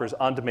 This offers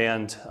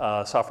on-demand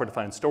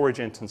software-defined storage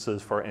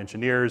instances for our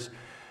engineers,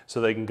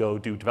 so they can go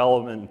do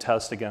development and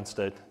test against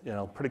it. You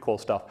know, pretty cool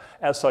stuff.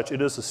 As such,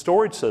 it is a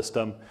storage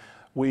system.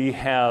 We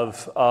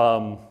have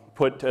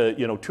put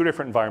two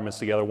different environments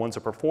together. One's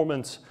a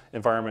performance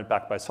environment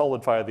backed by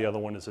SolidFire. The other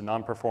one is a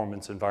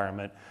non-performance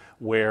environment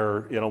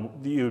where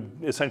you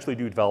essentially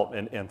do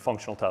development and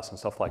functional tests and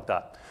stuff like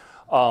that.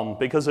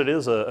 Because it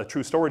is a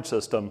true storage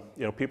system,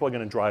 people are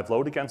going to drive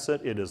load against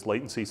it. It is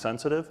latency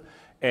sensitive.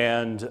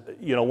 And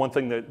one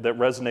thing that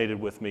resonated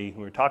with me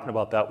when we were talking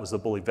about that was the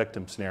bully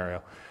victim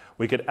scenario.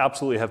 We could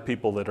absolutely have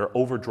people that are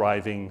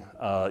overdriving,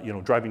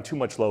 driving too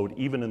much load,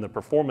 even in the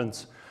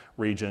performance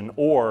region,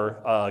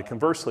 or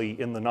conversely,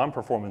 in the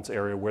non-performance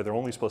area where they're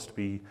only supposed to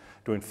be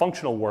doing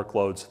functional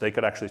workloads, they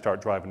could actually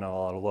start driving a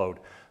lot of load.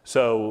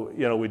 So,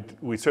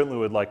 we certainly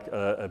would like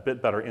a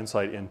bit better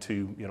insight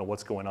into,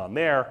 what's going on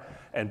there,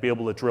 and be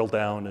able to drill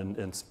down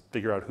and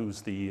figure out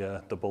who's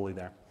the bully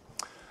there.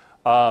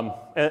 And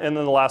then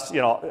the last, I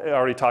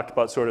already talked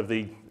about sort of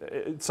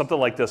something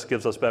like this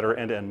gives us better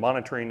end-to-end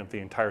monitoring of the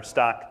entire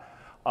stack.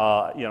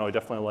 I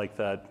definitely like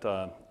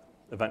that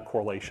event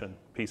correlation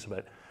piece of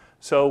it.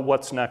 So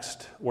what's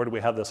next? Where do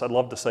we have this? I'd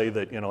love to say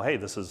that, hey,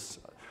 this is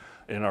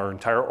in our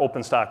entire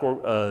OpenStack,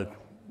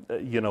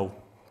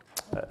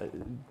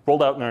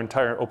 rolled out in our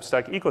entire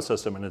OpenStack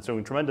ecosystem, and it's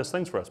doing tremendous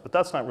things for us. But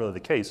that's not really the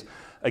case.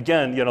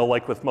 Again,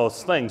 like with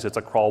most things, it's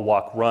a crawl,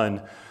 walk,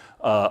 run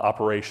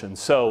operation.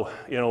 So,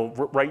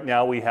 right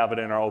now we have it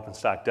in our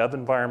OpenStack dev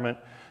environment,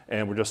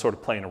 and we're just sort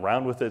of playing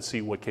around with it, see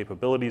what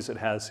capabilities it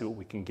has, see what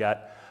we can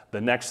get. The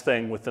next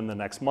thing within the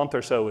next month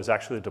or so is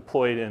actually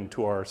deployed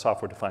into our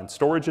software-defined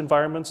storage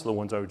environments, the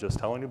ones I was just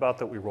telling you about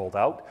that we rolled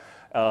out.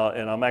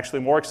 And I'm actually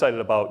more excited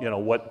about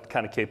what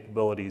kind of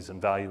capabilities and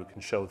value it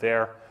can show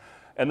there.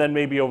 And then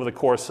maybe over the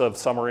course of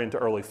summer into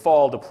early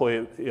fall,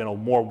 deploy it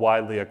more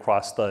widely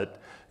across the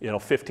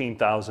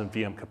 15,000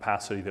 VM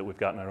capacity that we've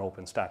got in our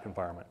OpenStack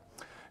environment.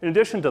 In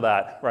addition to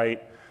that,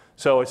 right?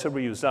 So I said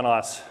we use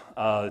Xenos.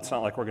 It's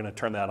not like we're going to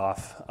turn that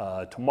off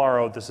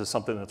tomorrow. This is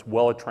something that's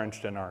well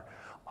entrenched in our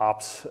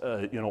ops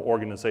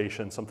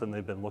organization, something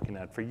they've been looking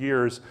at for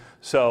years.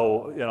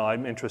 So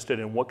I'm interested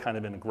in what kind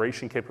of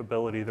integration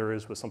capability there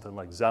is with something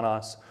like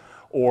Xenos,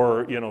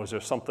 or is there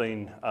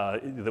something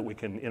that we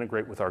can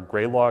integrate with our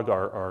Graylog,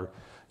 our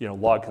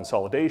log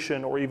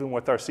consolidation, or even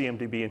with our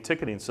CMDB and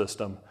ticketing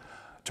system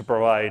to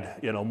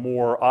provide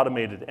more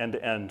automated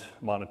end-to-end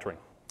monitoring.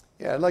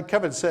 Yeah, like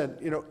Kevin said,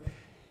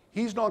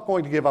 he's not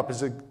going to give up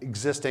his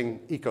existing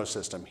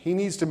ecosystem. He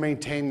needs to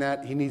maintain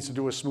that. He needs to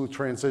do a smooth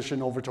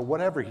transition over to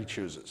whatever he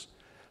chooses.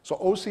 So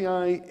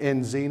OCI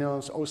and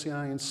Xenos,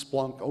 OCI and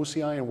Splunk,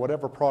 OCI and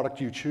whatever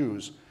product you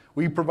choose,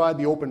 we provide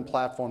the open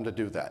platform to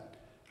do that.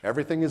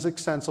 Everything is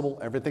extensible.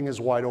 Everything is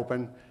wide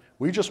open.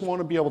 We just want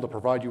to be able to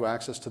provide you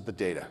access to the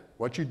data.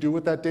 What you do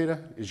with that data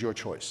is your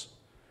choice.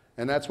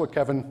 And that's what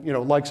Kevin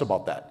likes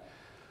about that.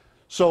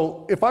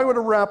 So if I were to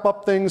wrap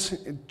up things,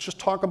 just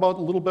talk about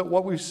a little bit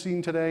what we've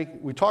seen today.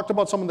 We talked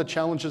about some of the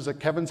challenges that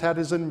Kevin's had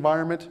his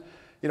environment.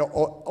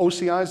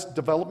 OCI's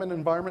development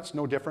environment's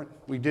no different.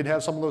 We did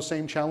have some of those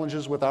same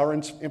challenges with our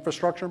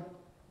infrastructure.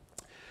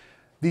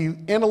 The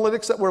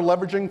analytics that we're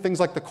leveraging, things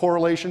like the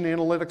correlation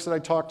analytics that I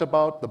talked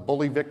about, the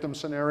bully victim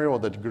scenario, or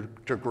the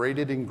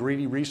degraded and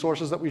greedy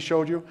resources that we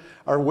showed you,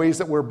 are ways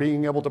that we're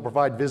being able to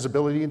provide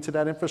visibility into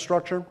that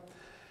infrastructure.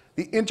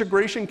 The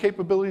integration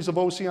capabilities of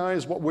OCI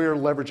is what we're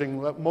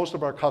leveraging, that most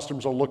of our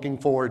customers are looking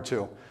forward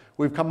to.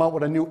 We've come out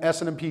with a new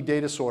SNMP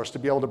data source to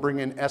be able to bring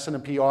in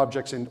SNMP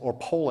objects or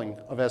polling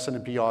of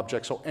SNMP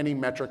objects, so any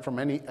metric from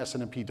any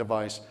SNMP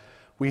device.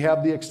 We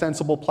have the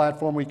extensible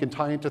platform we can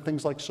tie into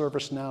things like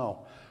ServiceNow,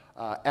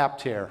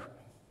 AppTear,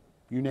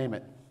 you name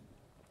it.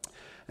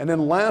 And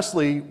then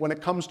lastly, when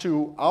it comes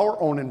to our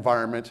own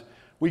environment,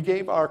 we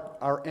gave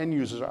our end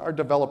users, our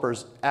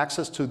developers,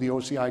 access to the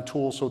OCI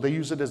tool so they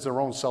use it as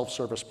their own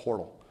self-service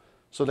portal.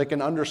 So they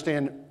can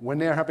understand when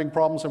they're having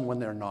problems and when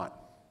they're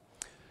not.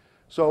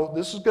 So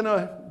this is going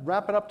to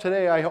wrap it up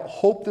today. I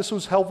hope this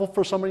was helpful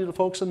for some of the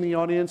folks in the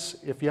audience.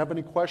 If you have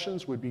any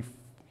questions, we'd be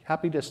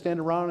happy to stand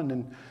around and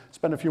then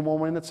spend a few more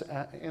minutes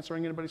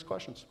answering anybody's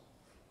questions.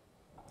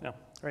 Yeah,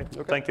 great.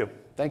 Okay. Thank you.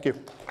 Thank you.